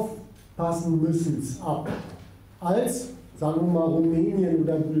sie aufpassen müssens ab, als, sagen wir mal, Rumänien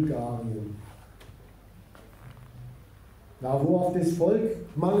oder Bulgarien. Da wo auf das Volk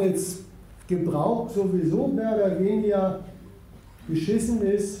mangels Gebrauch sowieso mehr oder weniger beschissen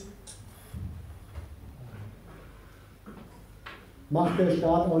ist, macht der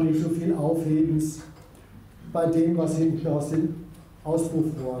Staat auch nicht so viel Aufhebens bei dem, was hinten aus den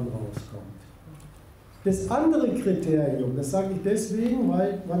Auspuffrohren rauskommt. Das andere Kriterium, das sage ich deswegen,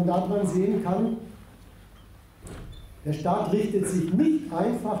 weil man daran sehen kann, der Staat richtet sich nicht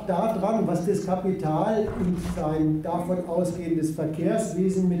einfach daran, was das Kapital und sein davon ausgehendes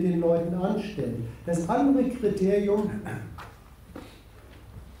Verkehrswesen mit den Leuten anstellt. Das andere Kriterium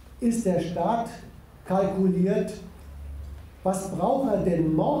ist, der Staat kalkuliert, was braucht er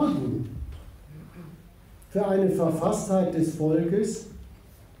denn morgen für eine Verfasstheit des Volkes,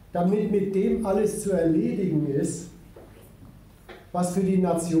 damit mit dem alles zu erledigen ist, was für die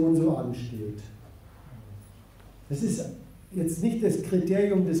Nation so ansteht. Das ist jetzt nicht das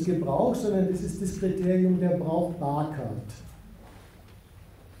Kriterium des Gebrauchs, sondern es ist das Kriterium der Brauchbarkeit.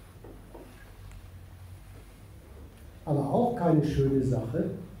 Aber auch keine schöne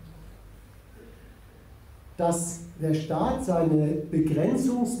Sache, dass der Staat seine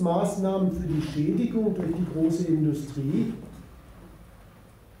Begrenzungsmaßnahmen für die Schädigung durch die große Industrie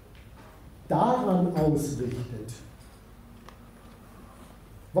daran ausrichtet,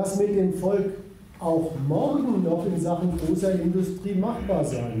 was mit dem Volk auch morgen noch in Sachen großer Industrie machbar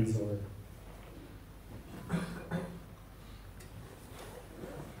sein soll.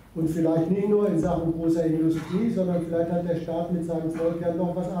 Und vielleicht nicht nur in Sachen großer Industrie, sondern vielleicht hat der Staat mit seinem Volk ja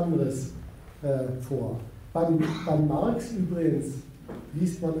noch was anderes vor. Beim Marx übrigens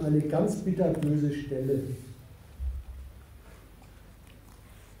liest man eine ganz bitterböse Stelle.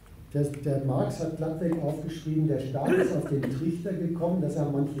 Der Marx hat glattweg aufgeschrieben, der Staat ist auf den Trichter gekommen, dass er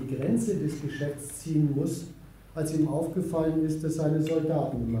manche Grenze des Geschäfts ziehen muss, als ihm aufgefallen ist, dass seine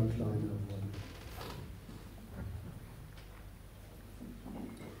Soldaten immer kleiner wurden.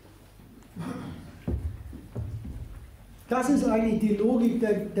 Das ist eigentlich die Logik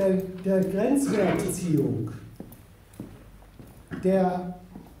der Grenzwertziehung, der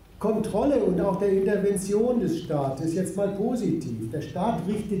Kontrolle und auch der Intervention des Staates. Jetzt mal positiv. Der Staat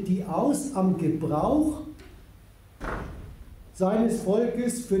richtet die aus am Gebrauch seines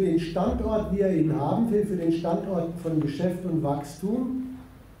Volkes für den Standort, wie er ihn haben will, für den Standort von Geschäft und Wachstum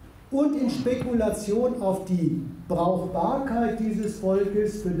und in Spekulation auf die Brauchbarkeit dieses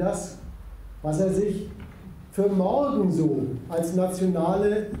Volkes für das, was er sich für morgen so als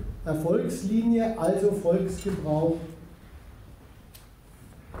nationale Erfolgslinie, also Volksgebrauch,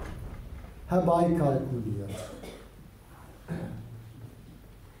 herbeikalkuliert.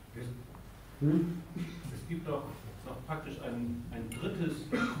 Es gibt doch praktisch ein drittes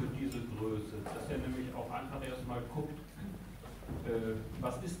für diese Größe, dass er nämlich auch einfach erstmal guckt,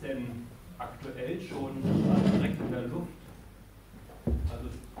 was ist denn aktuell schon direkt in der Luft. Also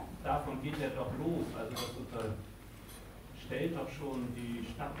davon geht er doch los. Also das unterstellt doch schon die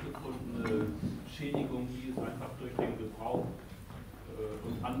stattgefundene Schädigung, die es einfach durch den Gebrauch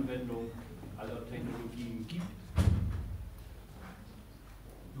und Anwendung aller Technologien gibt.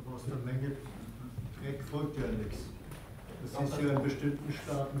 Aber aus der Menge Dreck folgt ja nichts. Das ist ja in bestimmten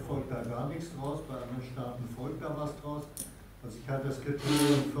Staaten folgt da gar nichts draus, bei anderen Staaten folgt da was draus. Also ich halte das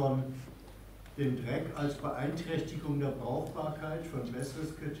Kriterium von dem Dreck als Beeinträchtigung der Brauchbarkeit für ein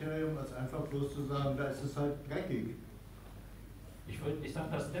besseres Kriterium, als einfach bloß zu sagen, da ist es halt dreckig. Ich sage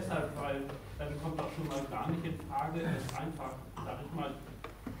das deshalb, weil dann kommt auch schon mal gar nicht in Frage, es einfach, sag ich mal,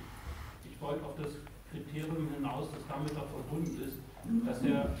 ich wollte auf das Kriterium hinaus, das damit auch verbunden ist, dass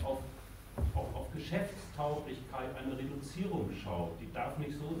er auch auf Geschäftstauglichkeit eine Reduzierung schaut. Die darf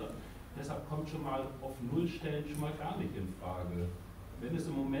nicht so sein. Deshalb kommt schon mal auf Nullstellen schon mal gar nicht in Frage. Wenn es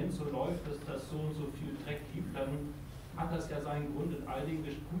im Moment so läuft, dass das so und so viel Dreck gibt, dann hat das ja seinen Grund in einigen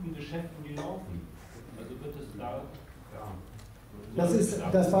guten Geschäften, die laufen. Also wird es da, ja. Ich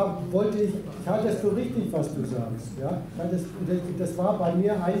halte das für richtig, was du sagst. Ja? Das war bei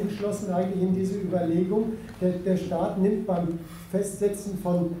mir eingeschlossen eigentlich in diese Überlegung, der Staat nimmt beim Festsetzen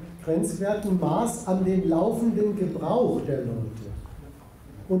von Grenzwerten Maß an dem laufenden Gebrauch der Leute.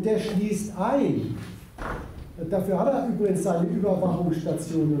 Und der schließt ein, dafür hat er übrigens seine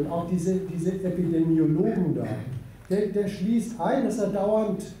Überwachungsstationen und auch diese Epidemiologen da, der schließt ein, dass er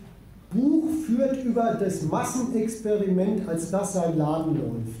dauernd Buch führt über das Massenexperiment, als das sein Laden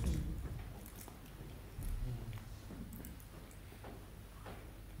läuft.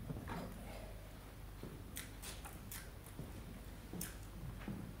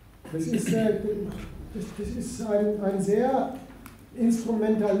 Das ist ein sehr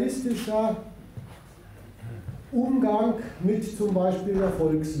instrumentalistischer Umgang mit zum Beispiel der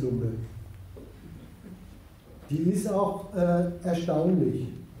Volkslunge. Die ist auch erstaunlich.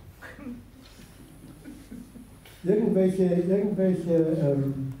 Irgendwelche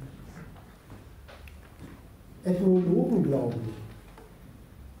Ethnologen, glaube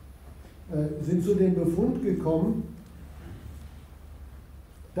ich, sind zu dem Befund gekommen,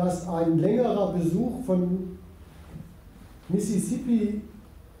 dass ein längerer Besuch von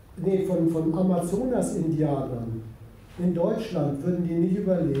von Amazonas-Indianern in Deutschland würden die nicht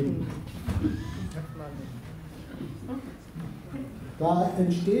überleben. Da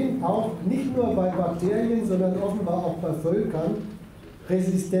entstehen auch nicht nur bei Bakterien, sondern offenbar auch bei Völkern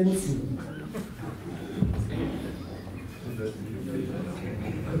Resistenzen.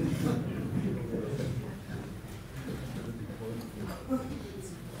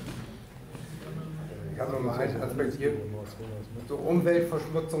 Ich habe noch mal einen Aspekt hier. So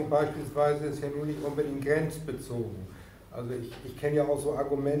Umweltverschmutzung beispielsweise ist ja nun nicht unbedingt grenzbezogen. Also ich kenne ja auch so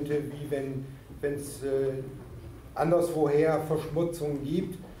Argumente, wie wenn es anderswoher Verschmutzung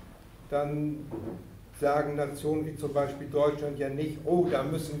gibt, dann sagen Nationen wie zum Beispiel Deutschland ja nicht, oh, da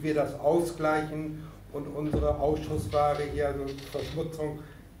müssen wir das ausgleichen und unsere Ausschussware hier, also Verschmutzung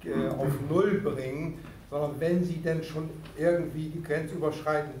auf Null bringen, sondern wenn sie denn schon irgendwie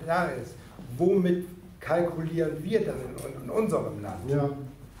grenzüberschreitend da ist, womit kalkulieren wir dann in unserem Land? Ja.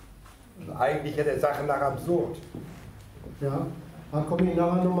 Also eigentlich ja der Sache nach absurd. Ja, Da komme ich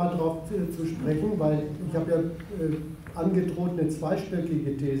nachher nochmal drauf zu sprechen, weil ich habe ja angedroht, eine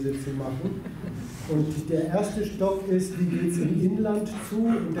zweistöckige These zu machen. Und der erste Stock ist, wie geht es im Inland zu,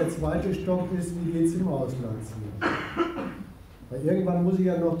 und der zweite Stock ist, wie geht es im Ausland zu. Weil irgendwann muss ich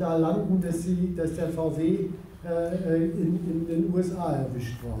ja noch da landen, dass der VW in den USA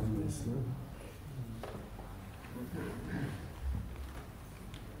erwischt worden ist. Ne?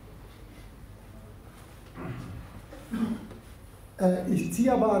 Ich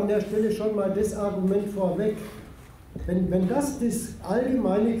ziehe aber an der Stelle schon mal das Argument vorweg. Wenn das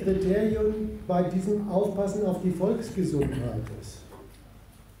allgemeine Kriterium bei diesem Aufpassen auf die Volksgesundheit ist,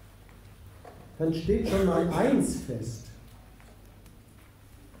 dann steht schon mal eins fest.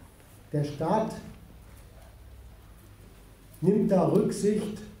 Der Staat nimmt da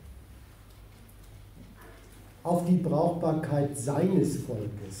Rücksicht auf die Brauchbarkeit seines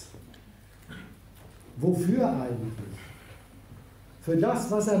Volkes. Wofür eigentlich? Für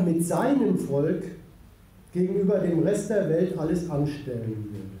das, was er mit seinem Volk gegenüber dem Rest der Welt alles anstellen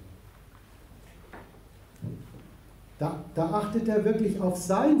will. Da achtet er wirklich auf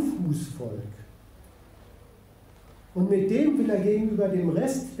sein Fußvolk. Und mit dem will er gegenüber dem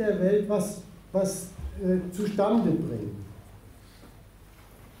Rest der Welt was zustande bringen.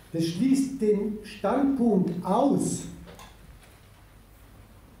 Das schließt den Standpunkt aus.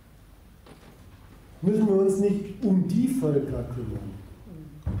 Müssen wir uns nicht um die Völker kümmern.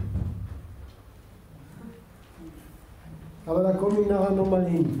 Aber da komme ich nachher nochmal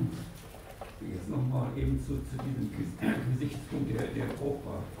hin. Jetzt nochmal eben zu diesem Gesichtspunkt der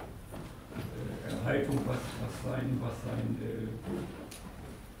Erhaltung, was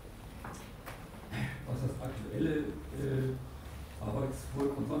das aktuelle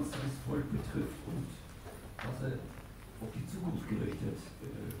Arbeitsvolk und sonstiges Volk betrifft und was er auf die Zukunft gerichtet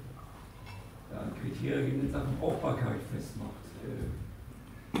Kriterien in Sachen Brauchbarkeit festmacht.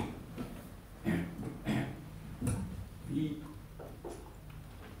 Wie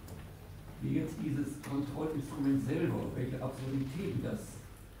jetzt dieses Kontrollinstrument selber, welche Absurditäten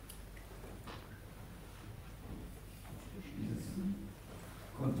dieses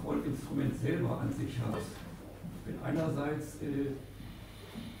Kontrollinstrument selber an sich hat. Wenn einerseits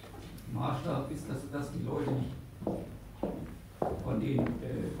Maßstab ist, dass die Leute von den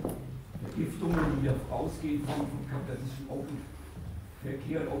Vergiftungen, die ja ausgehen vom kapitalistischen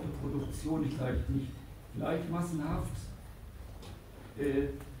Autoverkehr und Autoproduktion nicht gleich massenhaft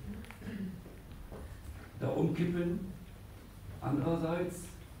da umkippen. Andererseits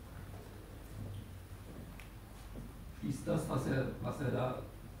ist das, was er da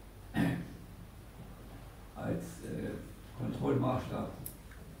als Kontrollmaßstab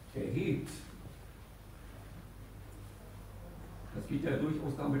erhebt, das geht ja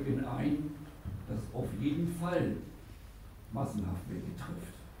durchaus damit ein, dass es auf jeden Fall massenhaft welche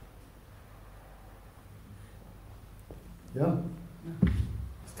trifft. Ja,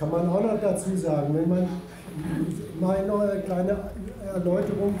 das kann man auch noch dazu sagen, wenn man mal noch eine kleine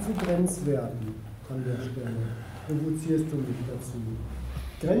Erläuterung zu Grenzwerten an der Stelle. Provozierst du mich dazu?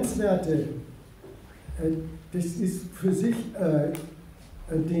 Grenzwerte, das ist für sich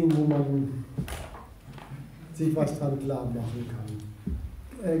ein Ding, wo man sich was dran klar machen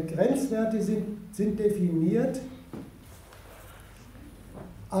kann. Grenzwerte sind definiert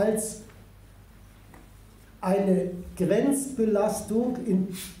als eine Grenzbelastung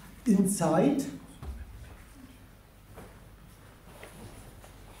in Zeit,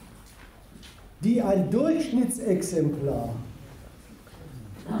 die ein Durchschnittsexemplar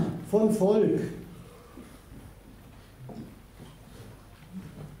von Volk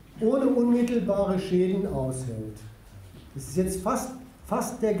ohne unmittelbare Schäden aushält. Das ist jetzt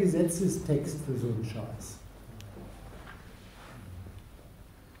fast der Gesetzestext für so einen Scheiß.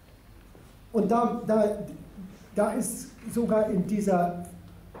 Und da ist sogar in dieser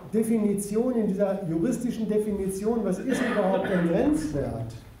Definition, in dieser juristischen Definition, was ist überhaupt ein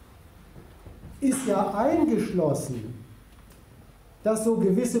Grenzwert, ist ja eingeschlossen, dass so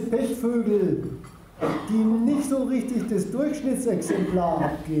gewisse Pechvögel, die nicht so richtig das Durchschnittsexemplar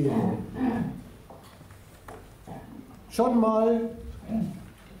abgeben, schon mal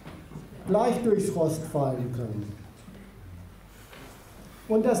gleich durchs Rost fallen können.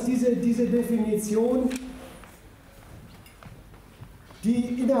 Und dass diese Definition,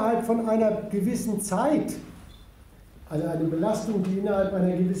 die innerhalb von einer gewissen Zeit, also eine Belastung, die innerhalb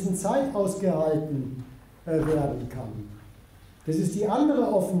einer gewissen Zeit ausgehalten werden kann, das ist die andere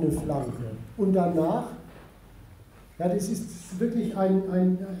offene Flanke. Und danach, ja, das ist wirklich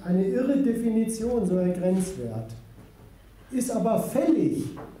eine irre Definition, so ein Grenzwert. Ist aber fällig,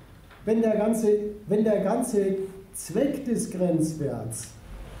 wenn der ganze Zweck des Grenzwerts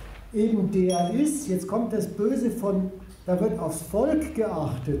eben der ist, jetzt kommt das Böse von, da wird aufs Volk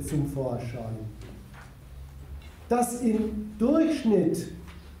geachtet, zum Vorschein, dass im Durchschnitt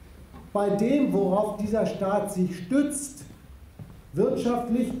bei dem, worauf dieser Staat sich stützt,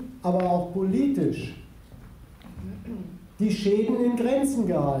 wirtschaftlich, aber auch politisch, die Schäden in Grenzen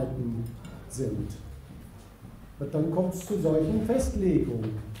gehalten sind. Und dann kommt es zu solchen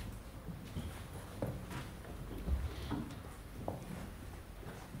Festlegungen.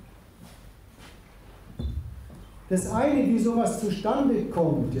 Das eine, wie sowas zustande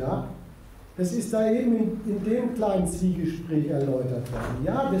kommt, ja, das ist da eben in dem kleinen Zwiegespräch erläutert worden.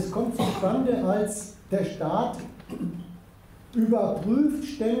 Ja, das kommt zustande, als der Staat überprüft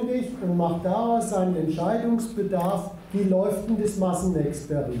ständig und macht daraus seinen Entscheidungsbedarf, wie läuft denn das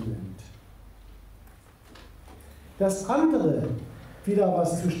Massenexperiment. Das andere, wie da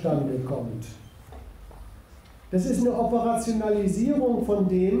was zustande kommt, das ist eine Operationalisierung von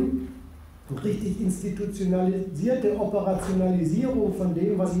dem, richtig institutionalisierte Operationalisierung von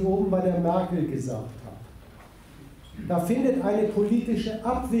dem, was ich oben bei der Merkel gesagt habe. Da findet eine politische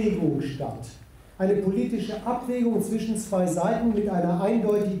Abwägung statt. Eine politische Abwägung zwischen zwei Seiten mit einer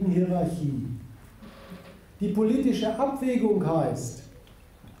eindeutigen Hierarchie. Die politische Abwägung heißt,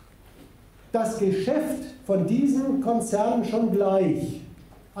 das Geschäft von diesen Konzernen schon gleich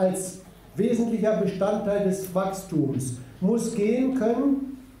als wesentlicher Bestandteil des Wachstums muss gehen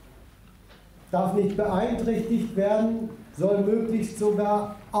können, darf nicht beeinträchtigt werden, soll möglichst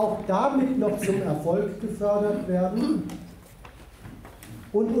sogar auch damit noch zum Erfolg gefördert werden.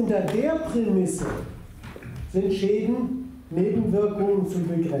 Und unter der Prämisse sind Schäden, Nebenwirkungen zu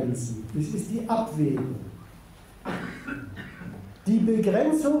begrenzen. Das ist die Abwägung. Die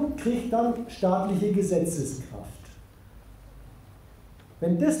Begrenzung kriegt dann staatliche Gesetzeskraft.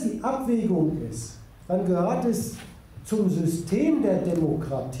 Wenn das die Abwägung ist, dann gehört es zum System der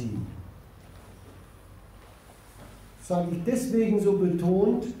Demokratie. Das sage ich deswegen so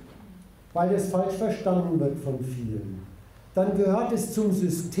betont, weil das falsch verstanden wird von vielen. Dann gehört es zum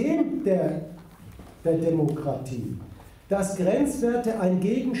System der Demokratie, dass Grenzwerte ein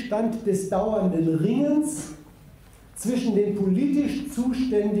Gegenstand des dauernden Ringens zwischen den politisch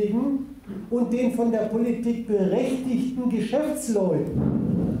Zuständigen und den von der Politik berechtigten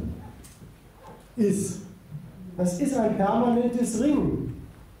Geschäftsleuten ist. Das ist ein permanentes Ringen.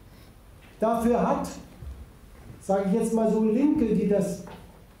 Dafür hat, sage ich jetzt mal so Linke, die das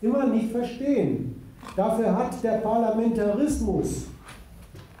immer nicht verstehen, dafür hat der Parlamentarismus,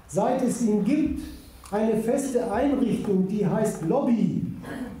 seit es ihn gibt, eine feste Einrichtung, die heißt Lobby.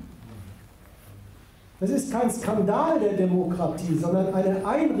 Das ist kein Skandal der Demokratie, sondern eine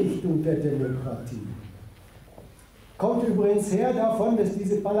Einrichtung der Demokratie. Kommt übrigens her davon, dass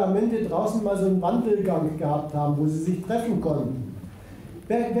diese Parlamente draußen mal so einen Wandelgang gehabt haben, wo sie sich treffen konnten.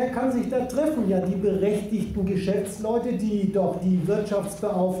 Wer kann sich da treffen? Ja, die berechtigten Geschäftsleute, die doch die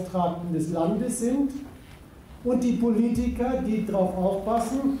Wirtschaftsbeauftragten des Landes sind, und die Politiker, die darauf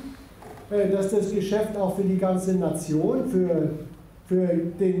aufpassen, dass das Geschäft auch für die ganze Nation, für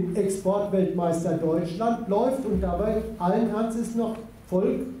den Exportweltmeister Deutschland läuft und dabei allen Ernstes noch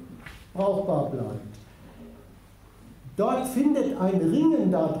Volk brauchbar bleibt. Dort findet ein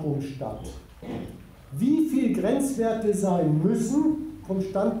Ringen darum statt, wie viel Grenzwerte sein müssen vom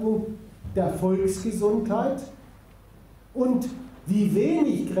Standpunkt der Volksgesundheit und wie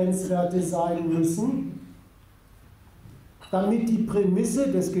wenig Grenzwerte sein müssen, damit die Prämisse,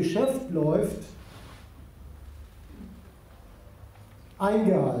 das Geschäft läuft,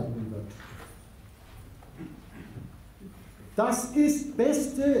 eingehalten wird. Das ist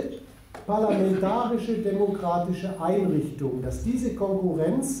beste parlamentarische, demokratische Einrichtung, dass diese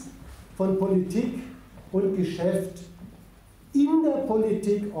Konkurrenz von Politik und Geschäft in der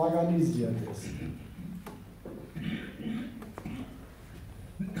Politik organisiert ist.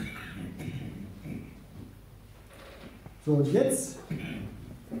 So, und jetzt,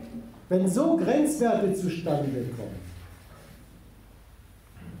 wenn so Grenzwerte zustande kommen,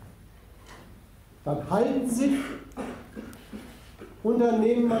 dann halten sich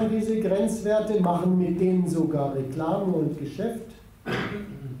Unternehmen an diese Grenzwerte, machen mit denen sogar Reklame und Geschäft,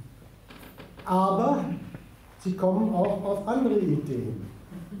 aber sie kommen auch auf andere Ideen.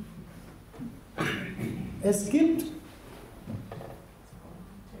 Es gibt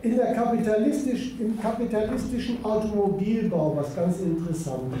im kapitalistischen Automobilbau was ganz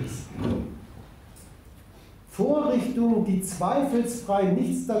Interessantes. Vorrichtungen, die zweifelsfrei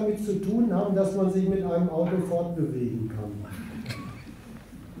nichts damit zu tun haben, dass man sich mit einem Auto fortbewegen kann.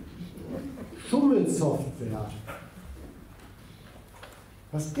 Schummelsoftware.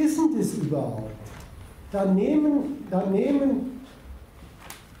 Was ist denn das überhaupt? da nehmen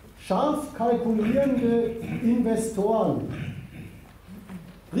scharf kalkulierende Investoren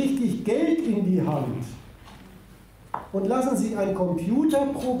richtig Geld in die Hand und lassen sich ein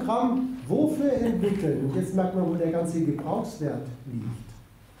Computerprogramm wofür entwickeln? Und jetzt merkt man, wo der ganze Gebrauchswert liegt.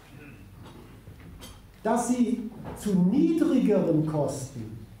 Dass sie zu niedrigeren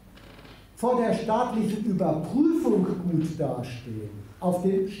Kosten vor der staatlichen Überprüfung gut dastehen, auf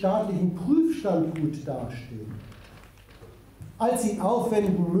dem staatlichen Prüfstand gut dastehen, als sie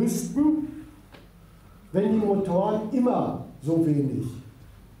aufwenden müssten, wenn die Motoren immer so wenig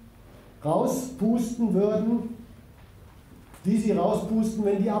rauspusten würden, wie sie rauspusten,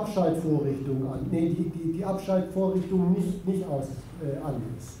 wenn die Abschaltvorrichtung die Abschaltvorrichtung nicht an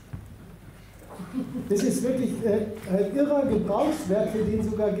ist. Das ist wirklich ein irrer Gebrauchswert, für den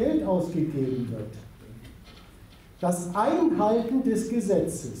sogar Geld ausgegeben wird. Das Einhalten des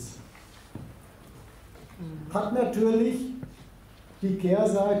Gesetzes hat natürlich die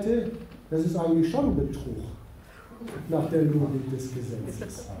Kehrseite, das ist eigentlich schon Betrug nach der Logik des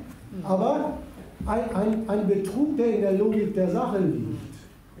Gesetzes. Aber ein Betrug, der in der Logik der Sache liegt.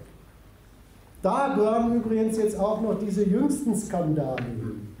 Da gehören übrigens jetzt auch noch diese jüngsten Skandale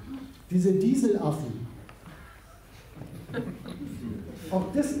hin, diese Dieselaffen. Auch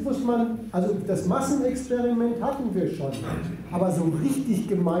das muss man, also das Massenexperiment hatten wir schon, aber so richtig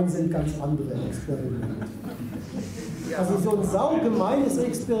gemein sind ganz andere Experimente. Also so ein saugemeines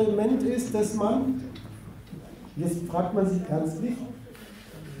Experiment ist, dass man, jetzt fragt man sich ernstlich,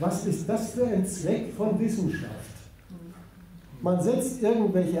 was ist das für ein Zweck von Wissenschaft? Man setzt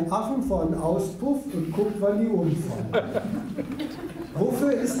irgendwelche Affen vor einen Auspuff und guckt, wann die umfallen.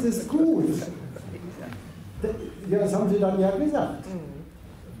 Wofür ist es gut? Ja, das haben Sie dann ja gesagt.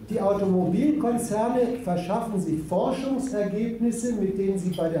 Die Automobilkonzerne verschaffen sich Forschungsergebnisse, mit denen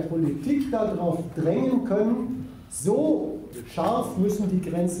sie bei der Politik darauf drängen können, so scharf müssen die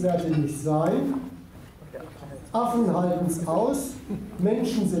Grenzwerte nicht sein. Affen halten es aus,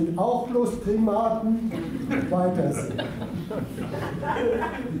 Menschen sind auch bloß Primaten, weiter so.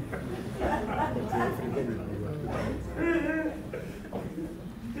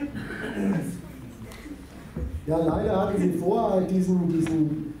 Ja, leider hatten sie vorher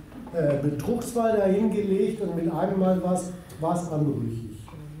diesen Betrugsfall dahingelegt und mit einem Mal war es anrüchig.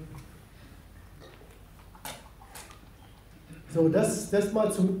 So, das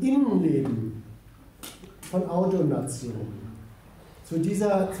mal zum Innenleben von Autonationen. Zu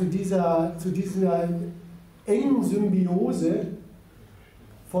dieser engen Symbiose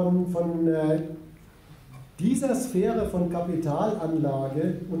von dieser Sphäre von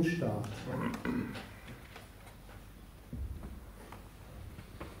Kapitalanlage und Staat.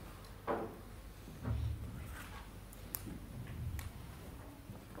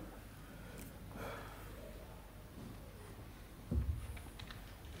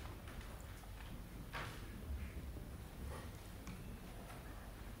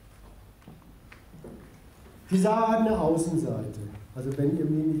 Die Sache hat eine Außenseite. Also wenn ihr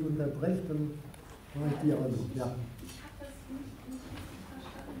mich nicht unterbrecht, dann mache ich die auch nicht. Ja. Ich habe das nicht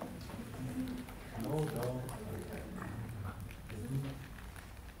verstanden.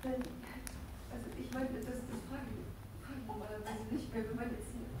 Also ich meine, das frage ich normalerweise nicht mehr, wenn man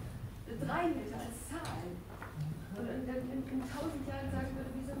jetzt 3 Meter als Zahl und dann in 1000 Jahren sagen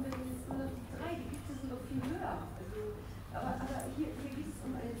würde, wieso haben wir denn jetzt nur noch die 3, die gibt es noch viel höher. Also, aber hier geht es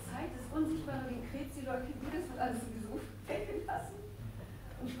um eine Zeit des unsichtbaren Dekrets, die Leute, die das wird alles sowieso weggelassen.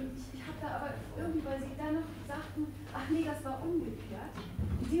 Und ich habe da aber irgendwie, weil sie dann noch sagten, ach nee, das war umgekehrt,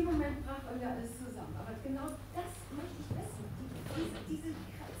 in dem Moment brach irgendwie alles zusammen. Aber genau das möchte ich wissen. Diese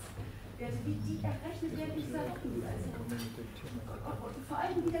Grenzwerte, wie die errechnet werden in dieser Logik. Also, und vor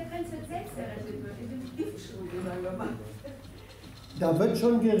allem, wie der Grenzwert selbst errechnet wird, in dem Giftstudie, sagen wir mal. Da wird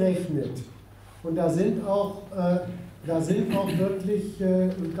schon gerechnet. Und da sind auch wirklich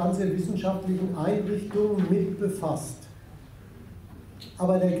ganze wissenschaftlichen Einrichtungen mit befasst.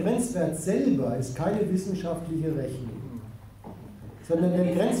 Aber der Grenzwert selber ist keine wissenschaftliche Rechnung, sondern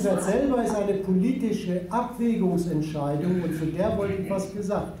der Grenzwert selber ist eine politische Abwägungsentscheidung und zu der wollte ich was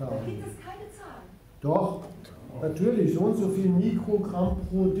gesagt haben. Da gibt es keine Zahlen. Doch, natürlich, so und so viel Mikrogramm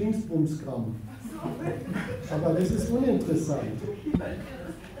pro Dingsbumsgramm. Aber das ist uninteressant. Das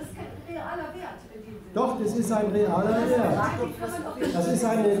ist kein realer Wert. Doch, das ist ein realer Wert. Das ist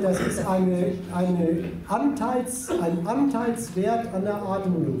ein Anteilswert an der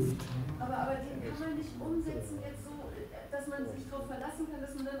Atemluft. Aber den kann man nicht umsetzen jetzt so, dass man sich darauf verlassen kann,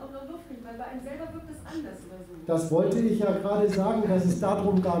 dass man dann auch noch Luft kriegt, weil bei einem selber wirkt es anders oder so. Das wollte ich ja gerade sagen, dass es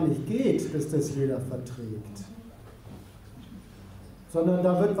darum gar nicht geht, dass das jeder verträgt. sondern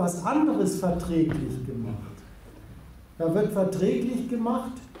da wird was anderes verträglich gemacht. Da wird verträglich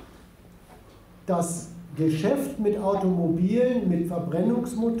gemacht, das Geschäft mit Automobilen, mit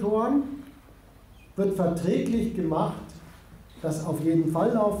Verbrennungsmotoren wird verträglich gemacht, das auf jeden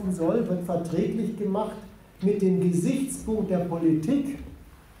Fall laufen soll, wird verträglich gemacht mit dem Gesichtspunkt der Politik,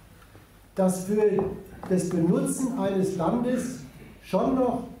 dass für das Benutzen eines Landes schon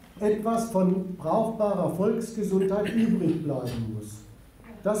noch etwas von brauchbarer Volksgesundheit übrig bleiben muss.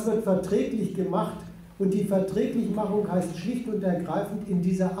 Das wird verträglich gemacht und die Verträglichmachung heißt schlicht und ergreifend, in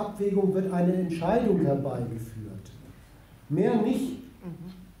dieser Abwägung wird eine Entscheidung herbeigeführt. Mehr nicht.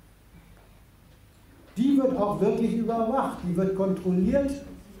 Die wird auch wirklich überwacht, die wird kontrolliert.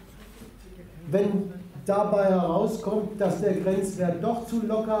 Wenn dabei herauskommt, dass der Grenzwert doch zu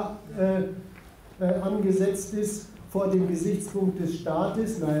locker angesetzt ist vor dem Gesichtspunkt des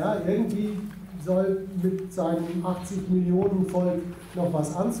Staates, naja, irgendwie soll mit seinem 80 Millionen Volk noch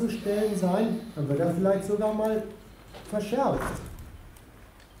was anzustellen sein, dann wird er vielleicht sogar mal verschärft.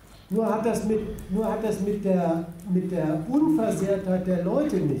 Nur hat das mit der Unversehrtheit der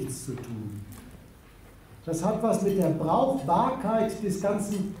Leute nichts zu tun. Das hat was mit der Brauchbarkeit des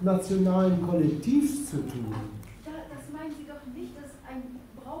ganzen nationalen Kollektivs zu tun. Ja, das meinen Sie doch nicht, dass ein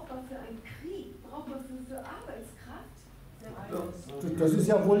brauchbar für einen Krieg, brauchbar für Arbeitskraft? Das ist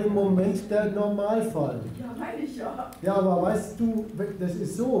ja wohl im Moment der Normalfall. Ja, meine ich ja. Ja, aber weißt du, das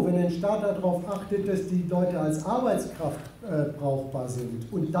ist so, wenn ein Staat darauf achtet, dass die Leute als Arbeitskraft brauchbar sind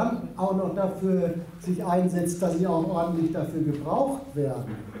und dann auch noch dafür sich einsetzt, dass sie auch ordentlich dafür gebraucht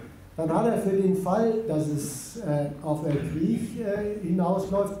werden, dann hat er für den Fall, dass es auf einen Krieg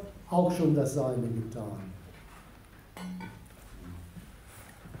hinausläuft, auch schon das Seine getan.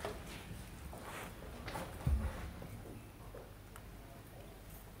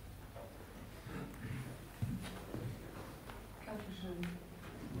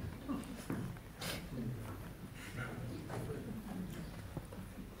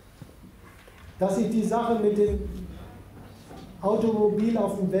 Dass ich die Sache mit dem Automobil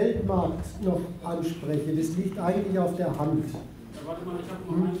auf dem Weltmarkt noch anspreche, das liegt eigentlich auf der Hand. Ja, warte mal, ich habe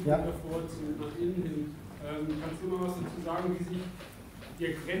noch einen Punkt davor nach innen hin. Kannst du mal was dazu sagen, wie sich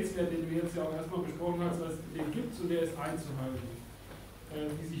der Grenzwert, den du jetzt ja auch erstmal besprochen hast, was den gibt und der ist einzuhalten?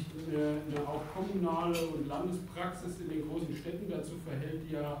 Wie sich eine auch kommunale und Landespraxis in den großen Städten dazu verhält,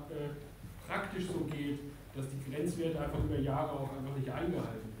 die ja praktisch so geht, dass die Grenzwerte einfach über Jahre auch einfach nicht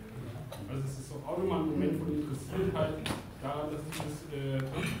eingehalten werden. Also es ist auch nochmal ein Moment von Interessiertheit daran, dass dieses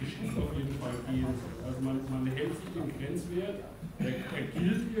Geschäft auf jeden Fall geht. Also man hält sich den Grenzwert, er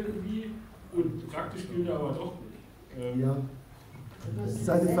gilt irgendwie und praktisch gilt er aber doch nicht. Ja. Das ist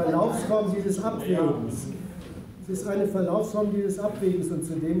eine Verlaufsform dieses Abwägens. Es ist eine Verlaufsform dieses Abwägens und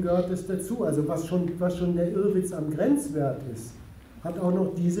zudem gehört es dazu. Also was schon der Irrwitz am Grenzwert ist, hat auch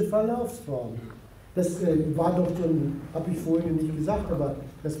noch diese Verlaufsform. Das war doch schon, habe ich vorhin nicht gesagt, aber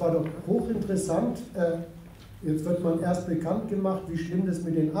das war doch hochinteressant. Jetzt wird man erst bekannt gemacht, wie schlimm das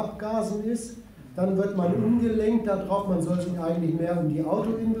mit den Abgasen ist. Dann wird man umgelenkt darauf, man soll sich eigentlich mehr um die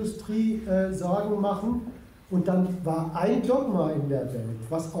Autoindustrie Sorgen machen. Und dann war ein Dogma in der Welt,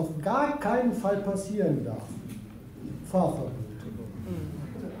 was auf gar keinen Fall passieren darf. Fahrverbot.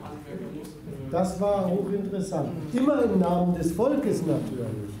 Das war hochinteressant. Immer im Namen des Volkes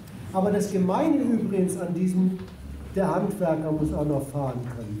natürlich. Aber das Gemeine übrigens an diesem, der Handwerker muss auch noch fahren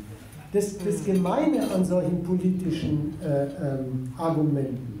können. Das Gemeine an solchen politischen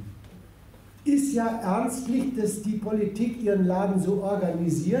Argumenten ist ja ernstlich, dass die Politik ihren Laden so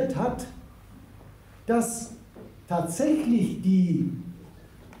organisiert hat, dass tatsächlich die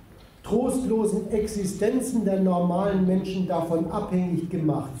trostlosen Existenzen der normalen Menschen davon abhängig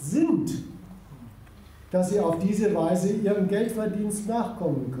gemacht sind, dass sie auf diese Weise ihrem Geldverdienst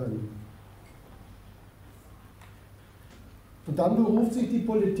nachkommen können. Und dann beruft sich die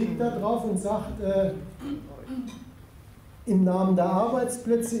Politik darauf und sagt, im Namen der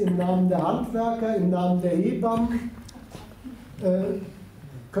Arbeitsplätze, im Namen der Handwerker, im Namen der Hebammen,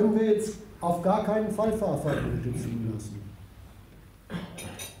 können wir jetzt auf gar keinen Fall Fahrverbote zulassen.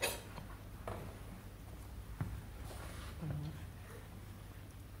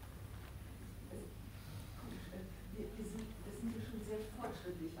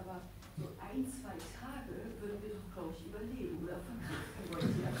 Aber so 1, 2 Tage würden wir doch, glaube ich, überleben oder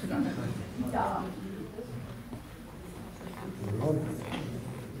verkraften. Ja.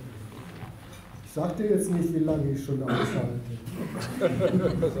 Ich sagte jetzt nicht, wie lange ich schon aushalte.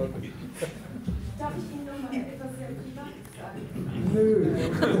 Darf ich Ihnen noch mal etwas sehr Privates sagen? Nö.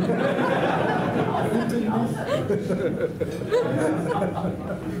 Bitte nicht. 2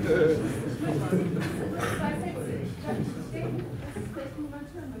 Sätze. Ich denke, das ist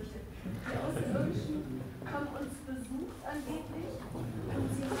haben uns besucht angeblich und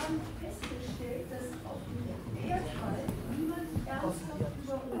sie haben festgestellt, dass auf dem Erdball niemand ernsthaft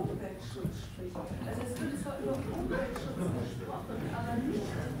über Umweltschutz spricht. Also es wird zwar über Umweltschutz gesprochen, aber nicht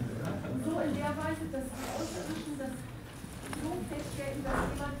so in der Weise, dass die Außerirdischen das so feststellen, dass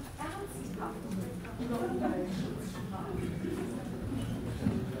jemand ernsthaft über Umweltschutz sprach.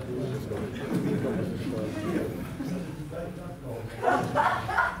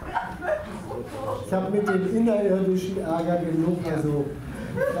 Ich habe mit dem innerirrdischen Ärger genug, also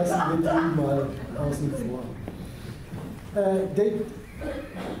lassen wir den mal außen vor.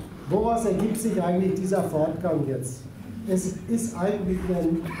 Woraus ergibt sich eigentlich dieser Fortgang jetzt? Es ist eigentlich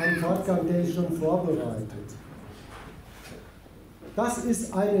ein Fortgang, der ist schon vorbereitet. Das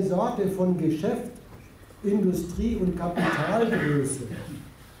ist eine Sorte von Geschäft, Industrie und Kapitalgröße.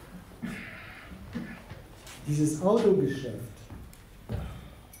 Dieses Autogeschäft.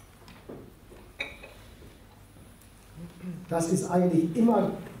 Das ist eigentlich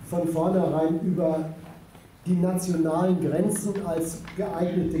immer von vornherein über die nationalen Grenzen als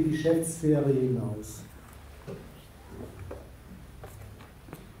geeignete Geschäftssphäre hinaus.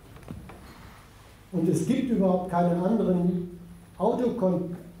 Und es gibt überhaupt keine anderen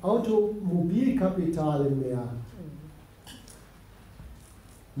Automobilkapitale mehr.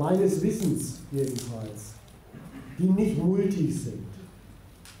 Meines Wissens jedenfalls, die nicht Multis sind.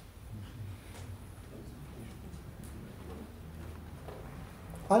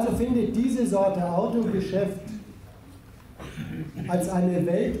 Also findet diese Sorte Autogeschäft als eine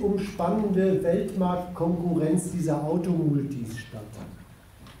weltumspannende Weltmarktkonkurrenz dieser Automultis statt.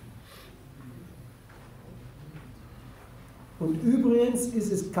 Und übrigens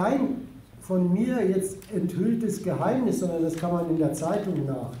ist es kein von mir jetzt enthülltes Geheimnis, sondern das kann man in der Zeitung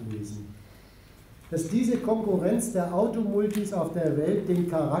nachlesen, dass diese Konkurrenz der Automultis auf der Welt den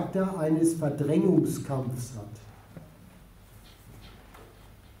Charakter eines Verdrängungskampfs hat.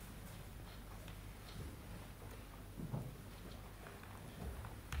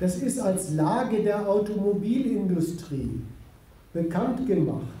 Das ist als Lage der Automobilindustrie bekannt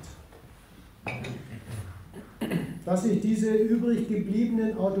gemacht, dass sich diese übrig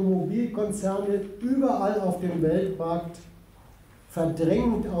gebliebenen Automobilkonzerne überall auf dem Weltmarkt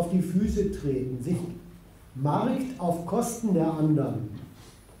verdrängend auf die Füße treten, sich Markt auf Kosten der anderen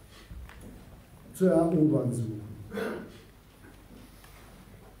zu erobern suchen.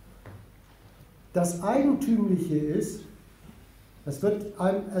 Das Eigentümliche ist, das wird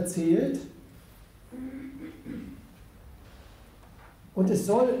einem erzählt und es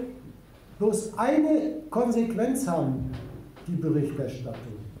soll bloß eine Konsequenz haben, die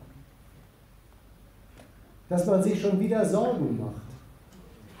Berichterstattung, dass man sich schon wieder Sorgen macht.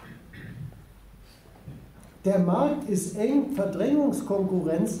 Der Markt ist eng,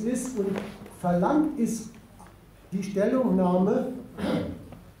 Verdrängungskonkurrenz ist und verlangt ist die Stellungnahme,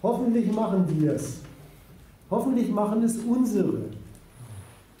 hoffentlich machen wir es. Hoffentlich machen es unsere.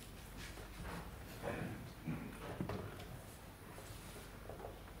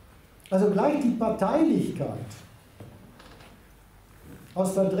 Also gleich die Parteilichkeit.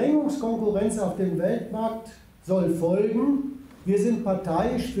 Aus Verdrängungskonkurrenz auf dem Weltmarkt soll folgen, wir sind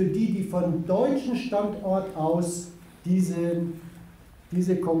parteiisch für die von deutschen Standort aus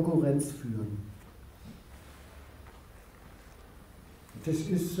diese Konkurrenz führen. Das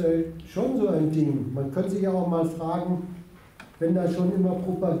ist schon so ein Ding. Man könnte sich ja auch mal fragen, wenn da schon immer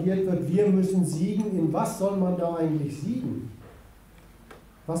propagiert wird, wir müssen siegen, in was soll man da eigentlich siegen?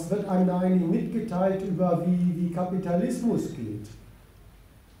 Was wird einem da eigentlich mitgeteilt über wie Kapitalismus geht?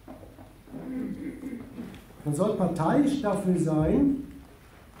 Man soll parteiisch dafür sein,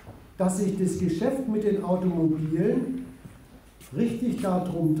 dass sich das Geschäft mit den Automobilen richtig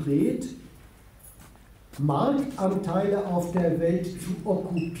darum dreht, Marktanteile auf der Welt zu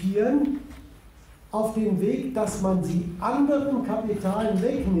okkupieren, auf dem Weg, dass man sie anderen Kapitalen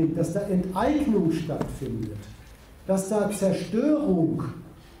wegnimmt, dass da Enteignung stattfindet, dass da Zerstörung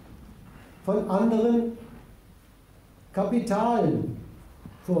von anderen Kapitalen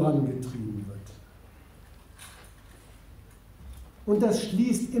vorangetrieben wird. Und das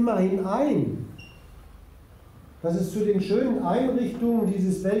schließt immerhin ein, dass es zu den schönen Einrichtungen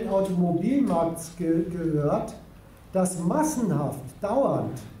dieses Weltautomobilmarkts gehört, dass massenhaft,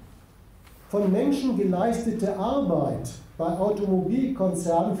 dauernd von Menschen geleistete Arbeit bei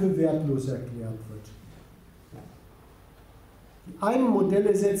Automobilkonzernen für wertlos erklärt wird. Die einen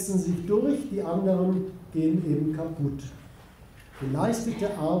Modelle setzen sich durch, die anderen gehen eben kaputt.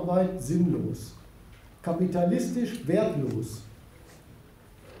 Geleistete Arbeit sinnlos, kapitalistisch wertlos.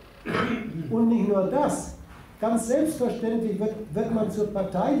 Und nicht nur das, ganz selbstverständlich wird man zur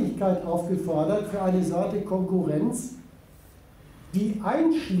Parteilichkeit aufgefordert für eine Sorte Konkurrenz, die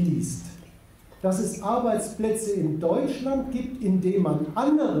einschließt, dass es Arbeitsplätze in Deutschland gibt, indem man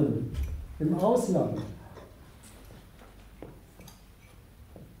anderen im Ausland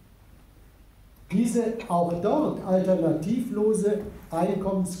diese auch dort alternativlose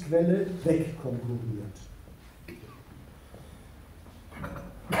Einkommensquelle wegkonkurriert.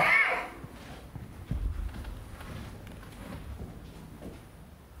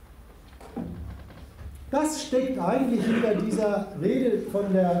 Das steckt eigentlich hinter dieser Rede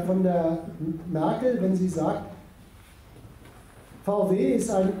von der Merkel, wenn sie sagt, VW ist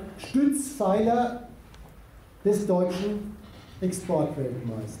ein Stützpfeiler des deutschen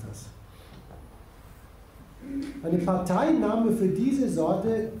Exportweltmeisters. Eine Parteinahme für diese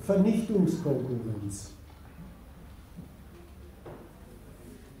Sorte Vernichtungskonkurrenz.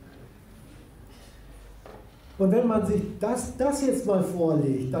 Und wenn man sich das jetzt mal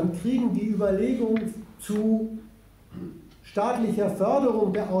vorlegt, dann kriegen die Überlegungen zu staatlicher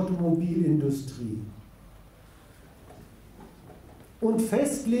Förderung der Automobilindustrie und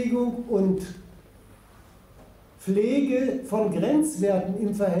Festlegung und Pflege von Grenzwerten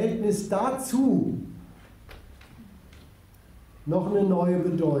im Verhältnis dazu noch eine neue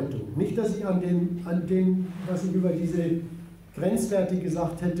Bedeutung. Nicht, dass ich an dem, was ich über diese Grenzwerte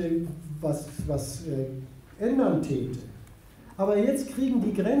gesagt hätte, was ändern täte. Aber jetzt kriegen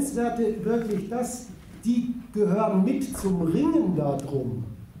die Grenzwerte wirklich das, die gehören mit zum Ringen darum,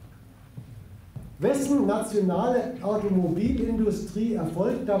 wessen nationale Automobilindustrie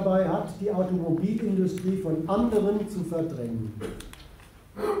Erfolg dabei hat, die Automobilindustrie von anderen zu verdrängen.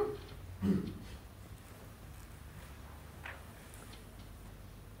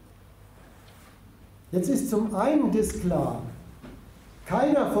 Jetzt ist zum einen das klar,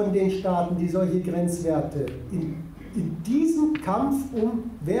 keiner von den Staaten, die solche Grenzwerte in diesem Kampf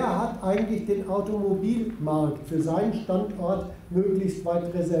wer hat eigentlich den Automobilmarkt für seinen Standort möglichst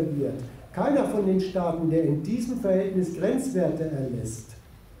weit reserviert. Keiner von den Staaten, der in diesem Verhältnis Grenzwerte erlässt,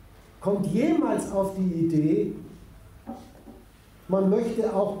 kommt jemals auf die Idee, man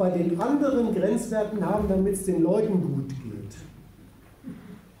möchte auch bei den anderen Grenzwerten haben, damit es den Leuten gut geht.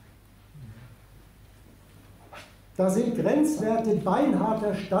 Da sind Grenzwerte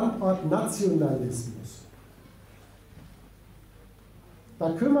beinharter Standortnationalismus.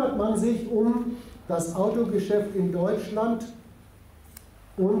 Da kümmert man sich um das Autogeschäft in Deutschland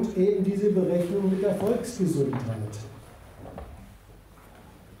und eben diese Berechnung mit der Volksgesundheit.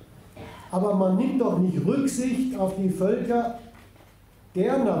 Aber man nimmt doch nicht Rücksicht auf die Völker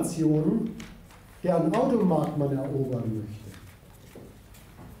der Nationen, deren Automarkt man erobern möchte.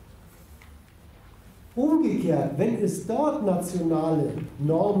 Umgekehrt, wenn es dort nationale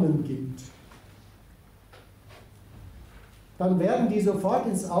Normen gibt, dann werden die sofort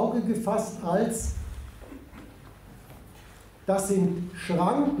ins Auge gefasst als, das sind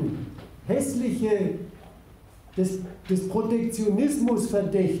Schranken, hässliche, des Protektionismus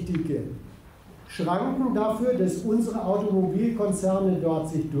verdächtige Schranken dafür, dass unsere Automobilkonzerne dort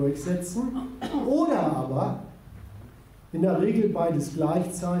sich durchsetzen, oder aber, in der Regel beides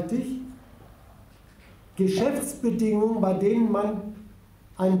gleichzeitig, Geschäftsbedingungen, bei denen man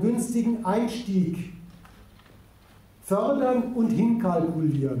einen günstigen Einstieg fördern und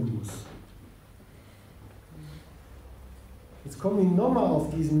hinkalkulieren muss. Jetzt komme ich nochmal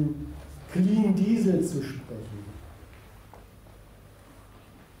auf diesen Clean Diesel zu sprechen.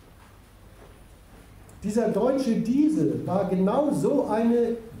 Dieser deutsche Diesel war genau so ein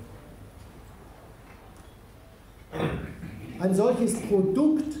solches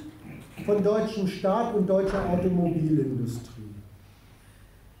Produkt von deutschem Staat und deutscher Automobilindustrie.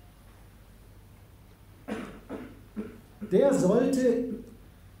 Der sollte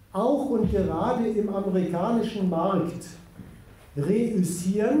auch und gerade im amerikanischen Markt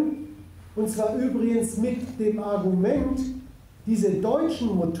reüssieren, und zwar übrigens mit dem Argument, diese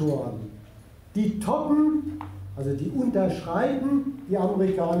deutschen Motoren, die toppen, also die unterschreiten die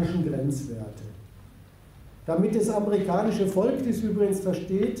amerikanischen Grenzwerte. Damit das amerikanische Volk das übrigens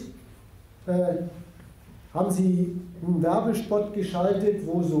versteht, haben sie einen Werbespot geschaltet,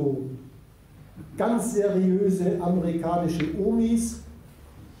 wo so ganz seriöse amerikanische Omis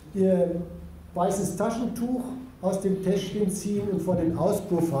ihr weißes Taschentuch aus dem Täschchen ziehen und vor den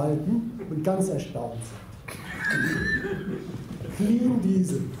Auspuff halten und ganz erstaunt sind. Clean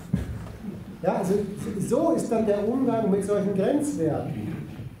Diesel. Ja, also so ist dann der Umgang mit solchen Grenzwerten.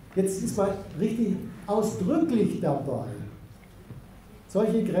 Jetzt ist man richtig ausdrücklich dabei,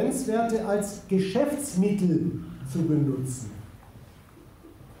 solche Grenzwerte als Geschäftsmittel zu benutzen.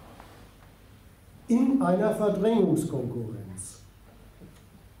 in einer Verdrängungskonkurrenz.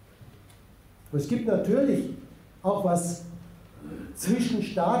 Und es gibt natürlich auch was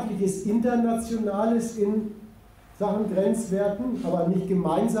Zwischenstaatliches, Internationales in Sachen Grenzwerten, aber nicht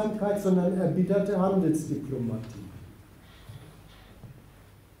Gemeinsamkeit, sondern erbitterte Handelsdiplomatie.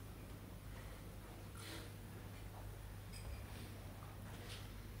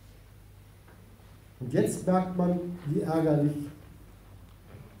 Und jetzt merkt man, wie ärgerlich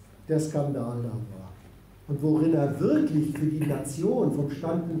der Skandal da war. Und worin er wirklich für die Nation, vom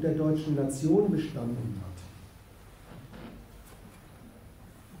Standpunkt der deutschen Nation bestanden hat.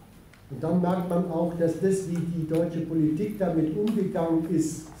 Und dann merkt man auch, dass das, wie die deutsche Politik damit umgegangen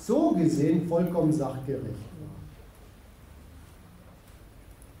ist, so gesehen vollkommen sachgerecht war.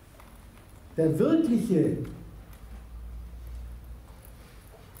 Der wirkliche,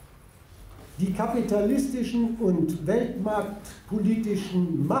 die kapitalistischen und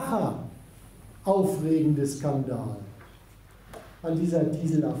weltmarktpolitischen Macher aufregende Skandal an dieser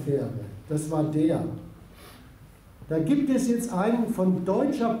Dieselaffäre, das war der. Da gibt es jetzt einen von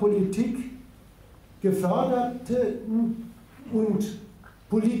deutscher Politik geförderten und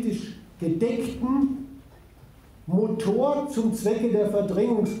politisch gedeckten Motor zum Zwecke der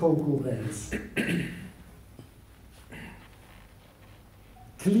Verdrängungskonkurrenz.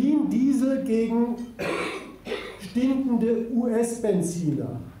 Clean Diesel gegen stinkende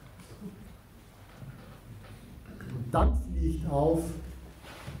US-Benziner. Und dann fliegt auf,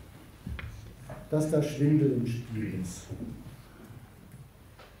 dass da Schwindel im Spiel ist.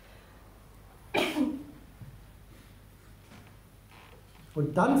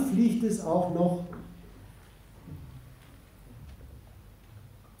 Und dann fliegt es auch noch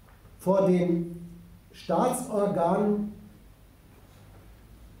vor den Staatsorganen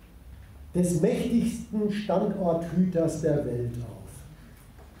des mächtigsten Standorthüters der Welt auf.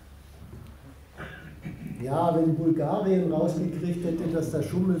 Ja, wenn Bulgarien rausgekriegt hätte, dass da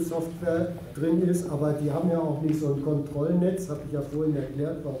Schummelsoftware drin ist, aber die haben ja auch nicht so ein Kontrollnetz, habe ich ja vorhin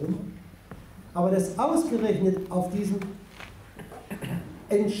erklärt, warum. Aber das ausgerechnet auf diesem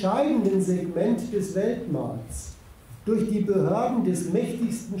entscheidenden Segment des Weltmarkts durch die Behörden des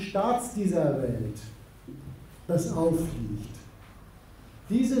mächtigsten Staats dieser Welt das auffliegt.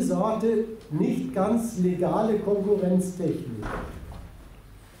 Diese Sorte nicht ganz legale Konkurrenztechnik.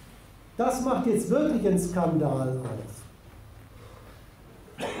 Das macht jetzt wirklich einen Skandal auf.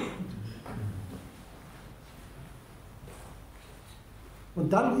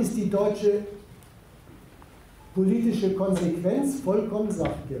 Und dann ist die deutsche politische Konsequenz vollkommen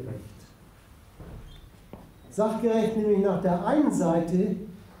sachgerecht. Sachgerecht nämlich nach der einen Seite,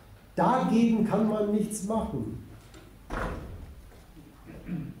 dagegen kann man nichts machen.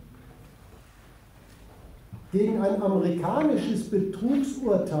 Gegen ein amerikanisches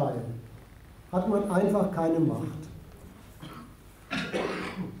Betrugsurteil hat man einfach keine Macht.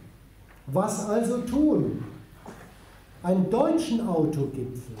 Was also tun? Einen deutschen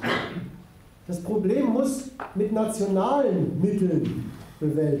Autogipfel. Das Problem muss mit nationalen Mitteln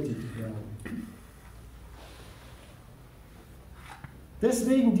bewältigt werden.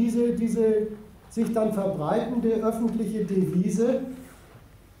 Deswegen diese sich dann verbreitende öffentliche Devise,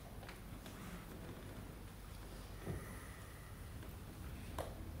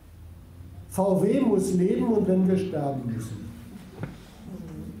 VW muss leben und wenn wir sterben müssen.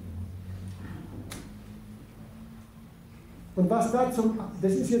 Und was da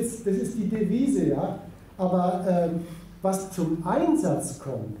das ist die Devise, ja, aber was zum Einsatz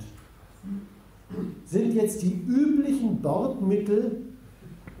kommt, sind jetzt die üblichen Bordmittel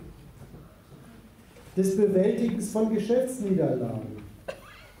des Bewältigens von Geschäftsniederlagen.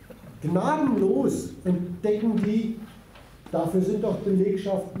 Gnadenlos entdecken die, dafür sind doch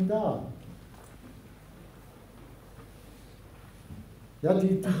Belegschaften da. Ja,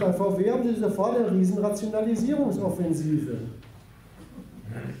 bei VW haben sie sofort eine Riesenrationalisierungsoffensive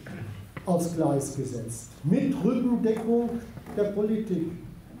aufs Gleis gesetzt. Mit Rückendeckung der Politik.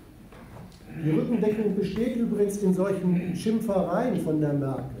 Die Rückendeckung besteht übrigens in solchen Schimpfereien von der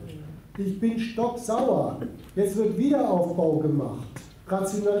Merkel. Ich bin stocksauer. Jetzt wird Wiederaufbau gemacht.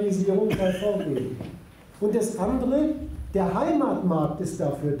 Rationalisierung bei VW. Und das andere, der Heimatmarkt ist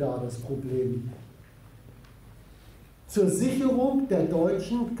dafür da, das Problem. Zur Sicherung der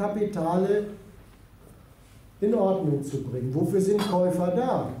deutschen Kapitale in Ordnung zu bringen. Wofür sind Käufer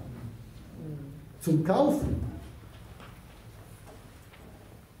da? Zum Kaufen.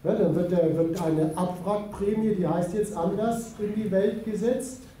 Ja, dann wird eine Abwrackprämie, die heißt jetzt anders, in die Welt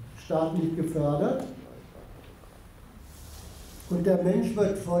gesetzt, staatlich gefördert. Und der Mensch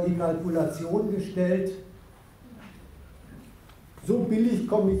wird vor die Kalkulation gestellt, so billig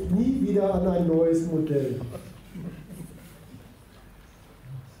komme ich nie wieder an ein neues Modell.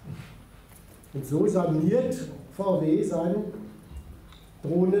 Und so saniert VW seinen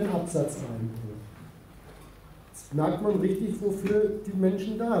drohenden Absatzeinbruch. Jetzt merkt man richtig, wofür die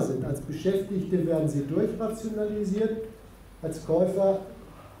Menschen da sind. Als Beschäftigte werden sie durchrationalisiert, als Käufer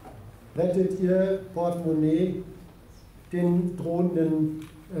rettet ihr Portemonnaie den drohenden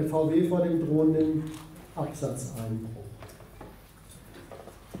VW vor dem drohenden Absatzeinbruch.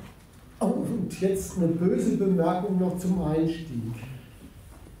 Oh, und jetzt eine böse Bemerkung noch zum Einstieg.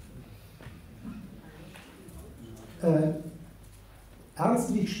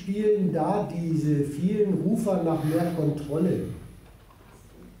 Ernstlich spielen da diese vielen Rufer nach mehr Kontrolle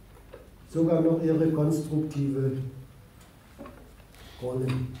sogar noch ihre konstruktive Rolle.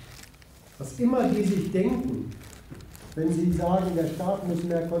 Was immer die sich denken, wenn sie sagen, der Staat muss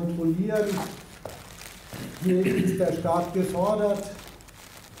mehr kontrollieren, hier ist der Staat gefordert,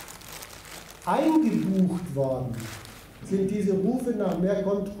 eingebucht worden sind diese Rufe nach mehr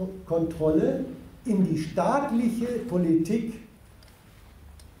Kontrolle in die staatliche Politik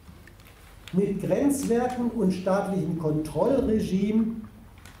mit Grenzwerten und staatlichem Kontrollregime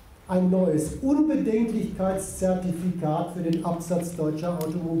ein neues Unbedenklichkeitszertifikat für den Absatz deutscher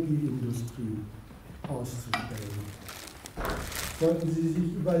Automobilindustrie auszustellen. Sollten Sie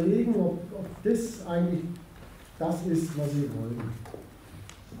sich überlegen, ob das eigentlich das ist, was Sie wollen.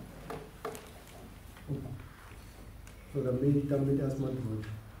 So, dann bin ich damit erstmal durch.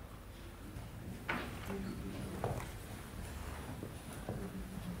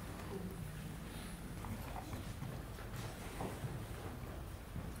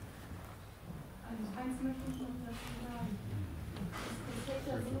 Eins möchte ich noch dazu sagen. Es hätte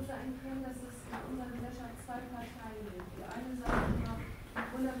ja so sein können, dass es in unserer Gesellschaft zwei Parteien gibt. Die eine sagt immer,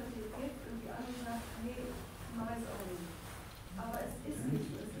 Wunder mit dem Gift, und die andere sagt, nee, weiß auch nicht. Aber es ist nicht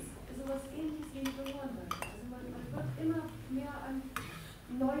so. Es ist sowas Ähnliches wie ein Behörden. Also man wird immer mehr an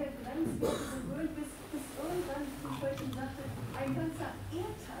neue Grenzwerte gewöhnt, bis irgendwann, wie ich heute sagte, ein ganzer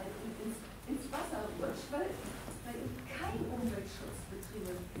Erdteil ins Wasser rutscht, weil eben kein Umweltschutz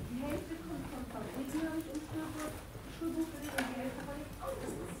betrieben wird. Die Hälfte kommt von Fabriken, habe ich uns schon gut gesehen, und die Hälfte von den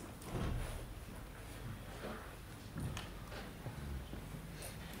Autos.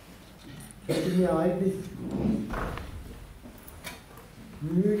 Ich hätte mir eigentlich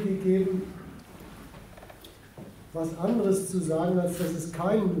Mühe gegeben, was anderes zu sagen, als dass es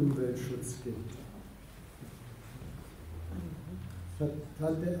keinen Umweltschutz gibt. Ich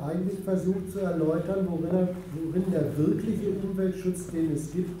hatte eigentlich versucht zu erläutern, worin der wirkliche Umweltschutz, den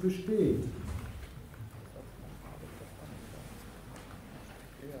es gibt, besteht.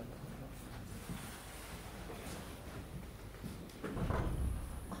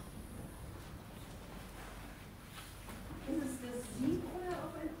 Ist es das Sieg oder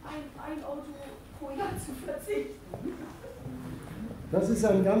auf ein Auto pro Jahr zu verzichten? Das ist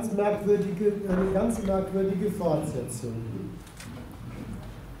eine ganz merkwürdige Fortsetzung.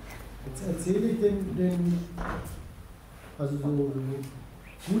 Jetzt erzähle ich also so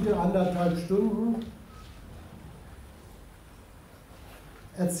gute 1,5 Stunden,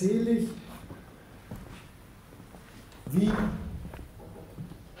 erzähle ich, wie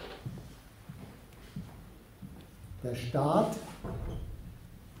der Staat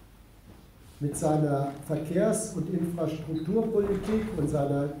mit seiner Verkehrs- und Infrastrukturpolitik und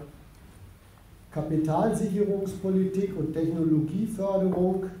seiner Kapitalsicherungspolitik und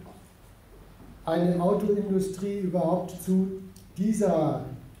Technologieförderung eine Autoindustrie überhaupt zu dieser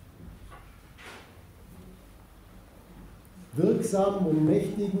wirksamen und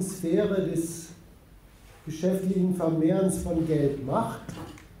mächtigen Sphäre des geschäftlichen Vermehrens von Geld macht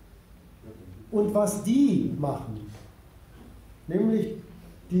und was die machen, nämlich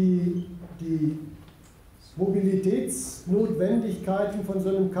die Mobilitätsnotwendigkeiten von so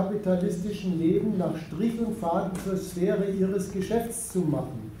einem kapitalistischen Leben nach Strich und Faden zur Sphäre ihres Geschäfts zu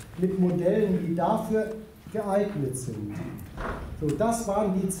machen, mit Modellen, die dafür geeignet sind. So, das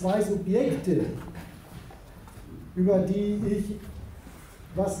waren die zwei Subjekte, über die ich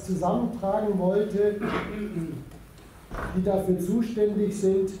was zusammentragen wollte, die dafür zuständig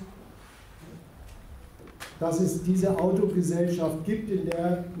sind, dass es diese Autogesellschaft gibt, in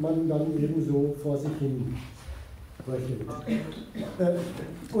der man dann eben so vor sich hin röchelt.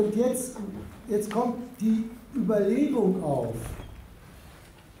 Und jetzt kommt die Überlegung auf,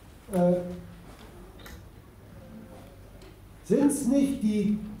 sind es nicht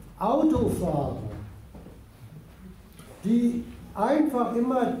die Autofahrer, die einfach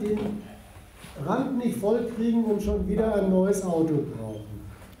immer den Rand nicht voll kriegen und schon wieder ein neues Auto brauchen?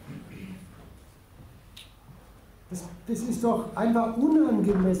 Das ist doch einfach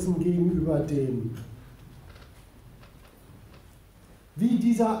unangemessen gegenüber dem, wie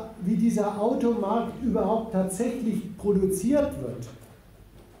dieser Automarkt überhaupt tatsächlich produziert wird.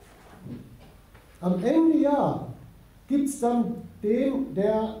 Am Ende ja gibt es dann den,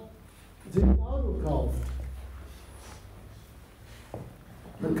 der sich ein Auto kauft.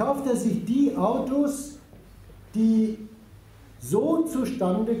 Dann kauft er sich die Autos, die so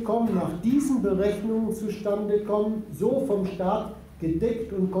zustande kommen, nach diesen Berechnungen zustande kommen, so vom Staat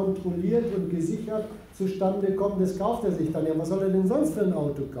gedeckt und kontrolliert und gesichert zustande kommen, das kauft er sich dann. Ja, was soll er denn sonst für ein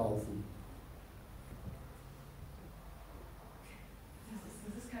Auto kaufen?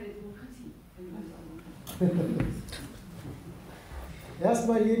 Das ist keine Demokratie.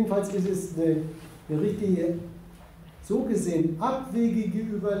 Erstmal jedenfalls ist es eine richtige, so gesehen, abwegige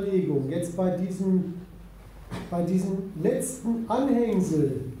Überlegung, jetzt bei diesem letzten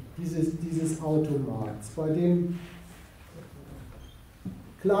Anhängsel dieses Automarkts, bei dem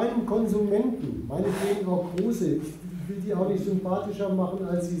kleinen Konsumenten, meinetwegen auch große, ich will die auch nicht sympathischer machen,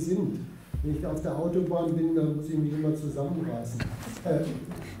 als sie sind. Wenn ich auf der Autobahn bin, dann muss ich mich immer zusammenreißen.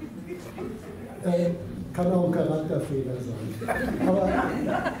 Kann auch ein Charakterfehler sein.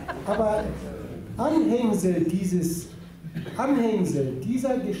 Aber Anhängsel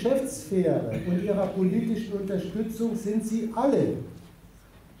dieser Geschäftssphäre und ihrer politischen Unterstützung sind sie alle.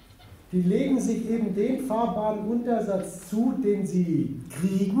 Die legen sich eben den fahrbaren Untersatz zu, den sie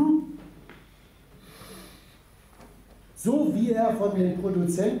kriegen, so wie er von den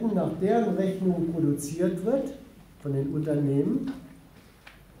Produzenten nach deren Rechnung produziert wird, von den Unternehmen,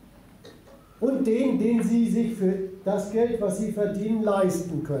 und den sie sich für das Geld, was sie verdienen,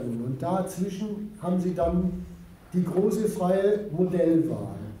 leisten können. Und dazwischen haben sie dann die große freie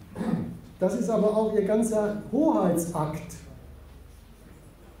Modellwahl. Das ist aber auch ihr ganzer Hoheitsakt.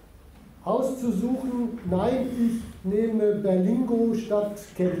 Auszusuchen, nein, ich nehme Berlingo statt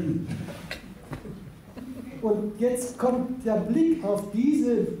Caddy. Und jetzt kommt der Blick auf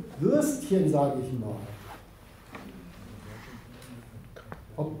diese Würstchen, sage ich mal.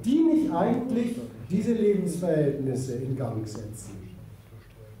 Ob die nicht eigentlich diese Lebensverhältnisse in Gang setzen.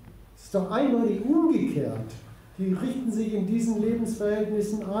 Es ist doch eindeutig umgekehrt. Die richten sich in diesen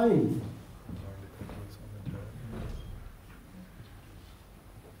Lebensverhältnissen ein.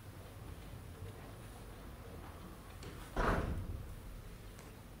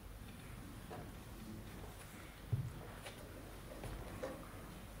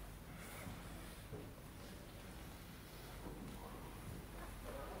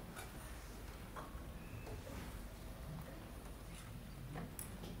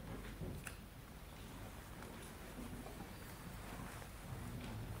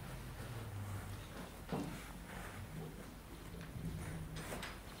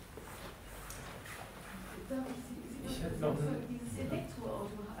 Dieses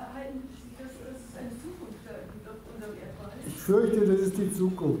Elektroauto, halten Sie das ist eine Zukunft unserem Erdball? Ich fürchte, das ist die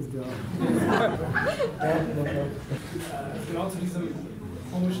Zukunft, ja. Genau zu diesem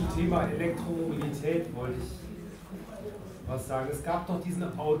komischen Thema Elektromobilität wollte ich was sagen. Es gab doch diesen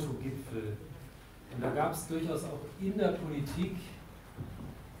Autogipfel und da gab es durchaus auch in der Politik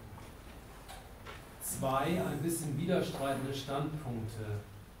zwei ein bisschen widerstreitende Standpunkte.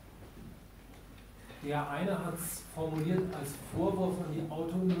 Der eine hat es formuliert als Vorwurf an die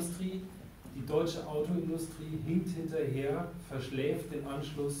Autoindustrie. Die deutsche Autoindustrie hinkt hinterher, verschläft den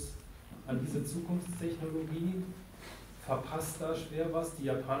Anschluss an diese Zukunftstechnologie, verpasst da schwer was, die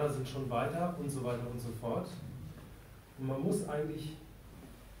Japaner sind schon weiter und so weiter und so fort. Und man muss eigentlich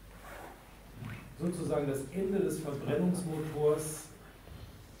sozusagen das Ende des Verbrennungsmotors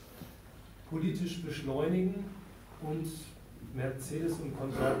politisch beschleunigen und Mercedes und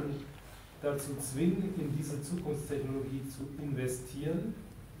Konsorten dazu zwingen, in diese Zukunftstechnologie zu investieren.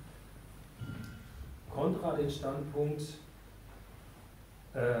 Kontra den Standpunkt,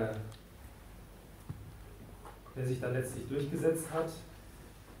 der sich dann letztlich durchgesetzt hat,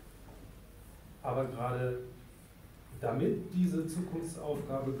 aber gerade damit diese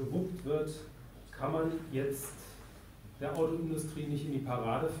Zukunftsaufgabe gewuppt wird, kann man jetzt der Autoindustrie nicht in die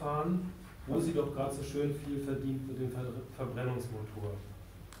Parade fahren, wo sie doch gerade so schön viel verdient mit dem Verbrennungsmotor.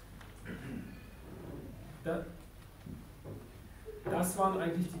 Das waren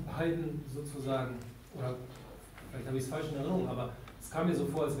eigentlich die beiden sozusagen, oder vielleicht habe ich es falsch in Erinnerung, aber es kam mir so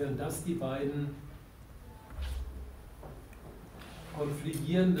vor, als wären das die beiden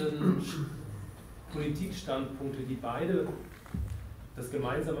konfligierenden Politikstandpunkte, die beide das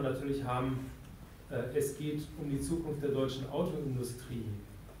Gemeinsame natürlich haben, es geht um die Zukunft der deutschen Autoindustrie.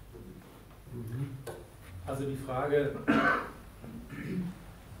 Also die Frage,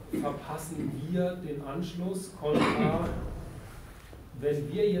 verpassen wir den Anschluss, kontra,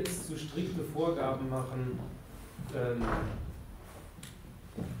 wenn wir jetzt zu strikte Vorgaben machen,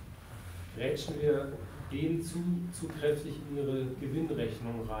 grätschen wir denen zu kräftig in ihre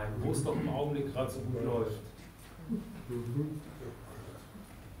Gewinnrechnung rein, wo es doch im Augenblick gerade so gut läuft.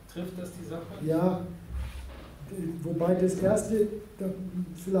 Trifft das die Sache? Ja, wobei das erste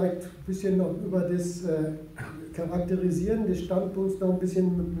vielleicht ein bisschen noch über das Charakterisieren des Standpunkts noch ein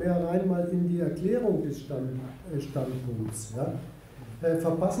bisschen mehr rein mal in die Erklärung des Standpunkts. Ja?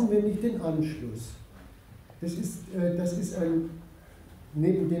 Verpassen wir nicht den Anschluss. Das ist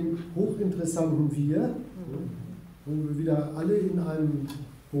neben dem hochinteressanten Wir, wo wir wieder alle in einem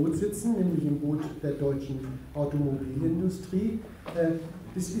Boot sitzen, nämlich im Boot der deutschen Automobilindustrie.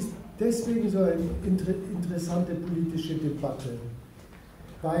 Das ist deswegen so eine interessante politische Debatte,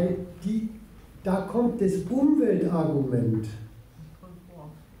 weil da kommt das Umweltargument,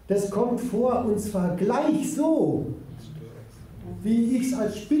 das kommt vor, und zwar gleich so, wie ich es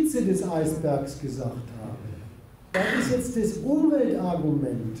als Spitze des Eisbergs gesagt habe. Da ist jetzt das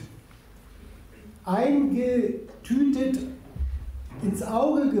Umweltargument eingetütet, ins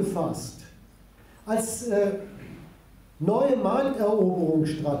Auge gefasst, als neue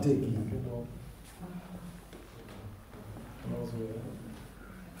Markteroberungsstrategie.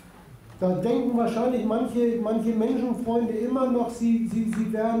 Da denken wahrscheinlich manche Menschenfreunde immer noch, sie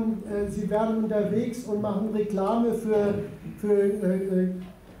wären unterwegs und machen Reklame für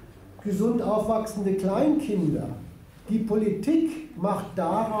gesund aufwachsende Kleinkinder. Die Politik macht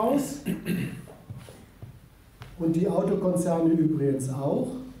daraus, und die Autokonzerne übrigens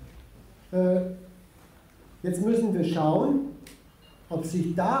auch, jetzt müssen wir schauen, ob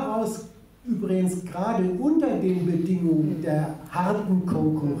sich daraus übrigens gerade unter den Bedingungen der harten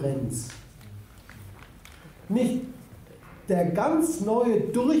Konkurrenz nicht der ganz neue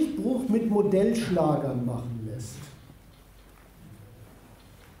Durchbruch mit Modellschlagern machen lässt.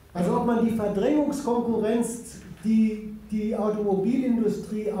 Also ob man die Verdrängungskonkurrenz, die die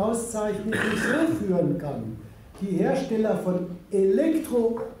Automobilindustrie auszeichnet, nicht so führen kann. Die Hersteller von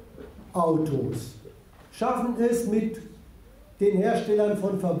Elektroautos schaffen es mit den Herstellern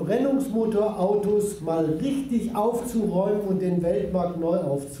von Verbrennungsmotorautos mal richtig aufzuräumen und den Weltmarkt neu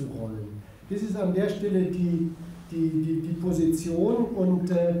aufzurollen. Das ist an der Stelle die Position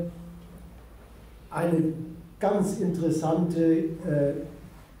und eine ganz interessante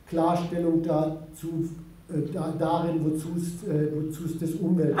Klarstellung darin, wozu es das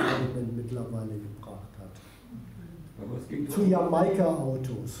Umweltargument mittlerweile gebracht hat. Aber es ging zu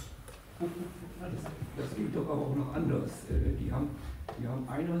Jamaika-Autos. Das geht doch aber auch noch anders. Die haben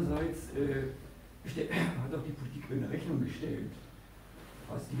einerseits, hat auch die Politik in Rechnung gestellt,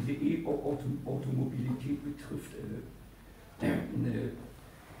 was diese E-Automobilität betrifft. Das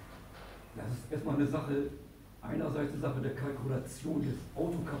ist erstmal eine Sache, einerseits eine Sache der Kalkulation des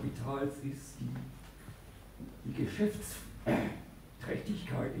Autokapitals ist die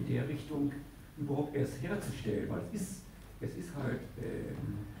Geschäftsträchtigkeit in der Richtung überhaupt erst herzustellen, weil es ist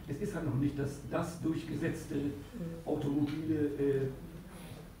halt noch nicht das durchgesetzte automobile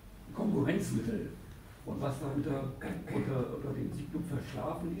Konkurrenzmittel. Und was da unter dem Signum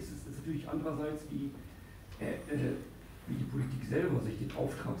verschlafen ist natürlich andererseits, wie die Politik selber sich den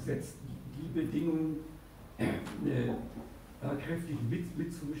Auftrag setzt, die Bedingungen kräftig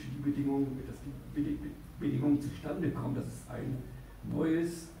mitzumischen, die Bedingungen, dass die Bedingungen zustande kommen, dass es ein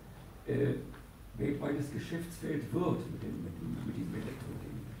neues weltweites Geschäftsfeld wird mit diesem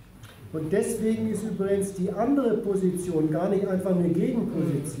Elektroding. Und deswegen ist übrigens die andere Position gar nicht einfach eine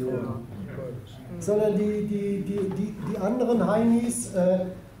Gegenposition, sondern die anderen Heinis, sagen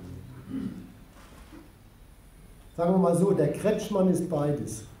wir mal so, der Kretschmann ist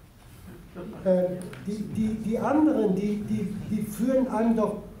beides. Die anderen, die führen einem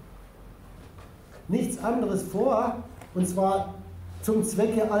doch nichts anderes vor, und zwar zum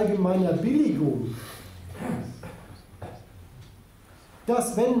Zwecke allgemeiner Billigung,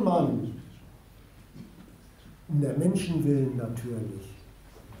 dass wenn man, um der Menschenwillen natürlich,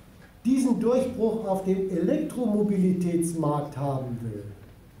 diesen Durchbruch auf dem Elektromobilitätsmarkt haben will,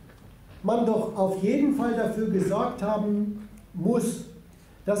 man doch auf jeden Fall dafür gesorgt haben muss,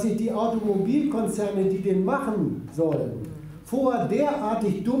 dass sich die Automobilkonzerne, die den machen sollen, vorher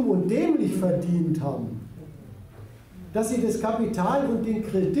derartig dumm und dämlich verdient haben, dass sie das Kapital und den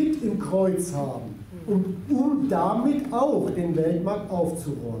Kredit im Kreuz haben, um damit auch den Weltmarkt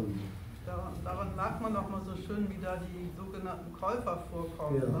aufzuräumen. Daran merkt man noch mal so schön, wie da die sogenannten Käufer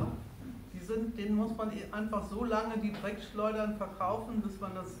vorkommen. Ja. Ne? denen muss man einfach so lange die Dreckschleudern verkaufen, bis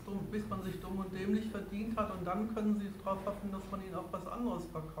man sich dumm und dämlich verdient hat, und dann können sie darauf hoffen, dass man ihnen auch was anderes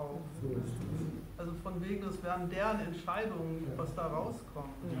verkauft. Also von wegen, das wären deren Entscheidungen, was da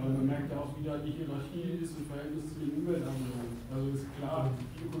rauskommt. Ja, und man merkt ja auch, wie da die Hierarchie ist im Verhältnis zu den Umweltanwendungen. Also ist klar,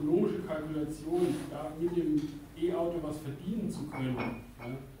 die ökologische Kalkulation, da mit dem E-Auto was verdienen zu können,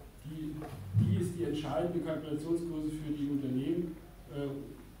 ja, die ist die entscheidende Kalkulationsgröße für die Unternehmen.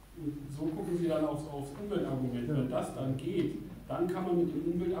 Und so gucken sie dann aufs Umweltargument. Wenn das dann geht, dann kann man mit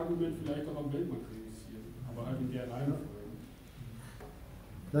dem Umweltargument vielleicht auch am Weltmarkt reduzieren. Aber halt in der Reihenfolge.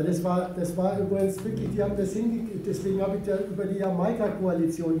 Na, das war übrigens wirklich, die haben das hingekriegt, deswegen habe ich ja über die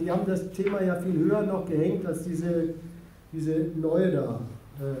Jamaika-Koalition, die haben das Thema ja viel höher noch gehängt als diese neue da,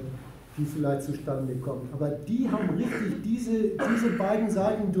 die vielleicht zustande kommt. Aber die haben richtig diese beiden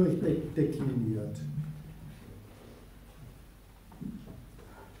Seiten durchdekliniert.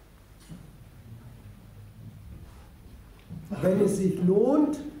 Wenn es sich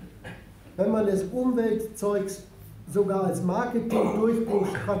lohnt, wenn man das Umweltzeugs sogar als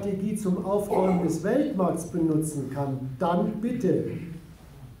Marketing-Durchbruchsstrategie zum Aufräumen des Weltmarkts benutzen kann, dann bitte.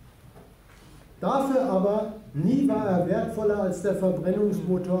 Dafür aber, nie war er wertvoller als der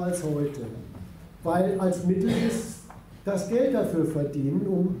Verbrennungsmotor als heute. Weil als Mittel ist das Geld dafür verdienen,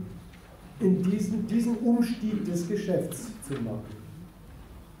 um in diesen Umstieg des Geschäfts zu machen.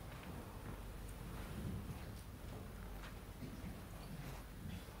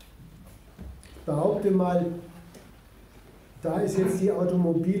 Ich behaupte mal, da ist jetzt die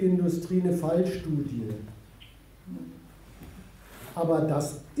Automobilindustrie eine Fallstudie. Aber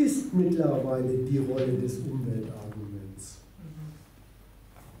das ist mittlerweile die Rolle des Umweltarguments.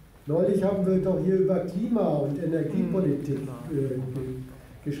 Neulich haben wir doch hier über Klima- und Energiepolitik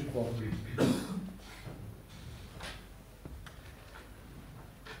gesprochen.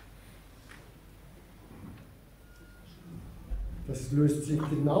 Das löst sich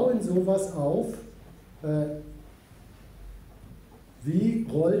genau in sowas auf. Wie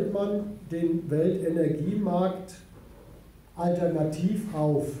rollt man den Weltenergiemarkt alternativ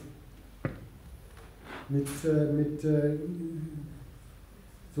auf? Mit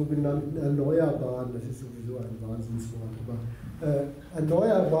sogenannten Erneuerbaren, das ist sowieso ein Wahnsinnswort, aber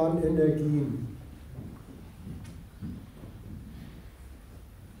erneuerbaren Energien.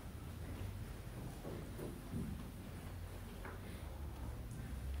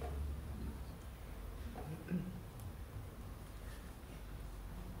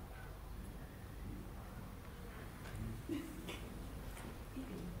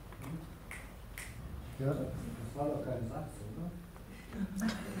 Ja. Das war doch kein Satz, oder?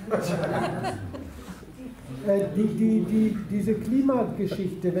 Diese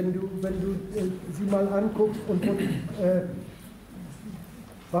Klimageschichte, wenn du sie mal anguckst und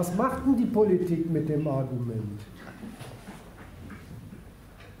was macht denn die Politik mit dem Argument?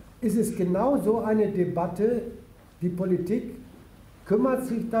 Ist es genau so eine Debatte, die Politik kümmert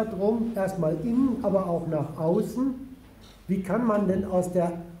sich darum, erstmal innen, aber auch nach außen, wie kann man denn aus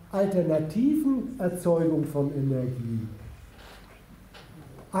der alternativen Erzeugung von Energie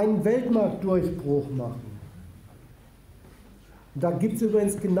einen Weltmarktdurchbruch machen. Da gibt es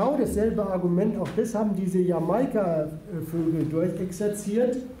übrigens genau dasselbe Argument, auch das haben diese Jamaika-Vögel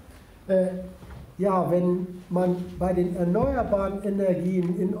durchexerziert. Ja, wenn man bei den erneuerbaren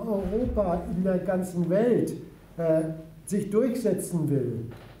Energien in Europa, in der ganzen Welt sich durchsetzen will,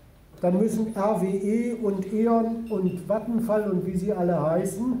 dann müssen RWE und E.ON und Vattenfall und wie sie alle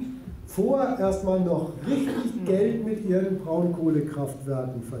heißen, vorher erstmal noch richtig Geld mit ihren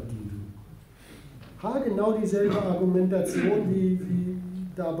Braunkohlekraftwerken verdienen. Genau dieselbe Argumentation wie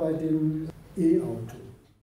da bei dem E-Auto.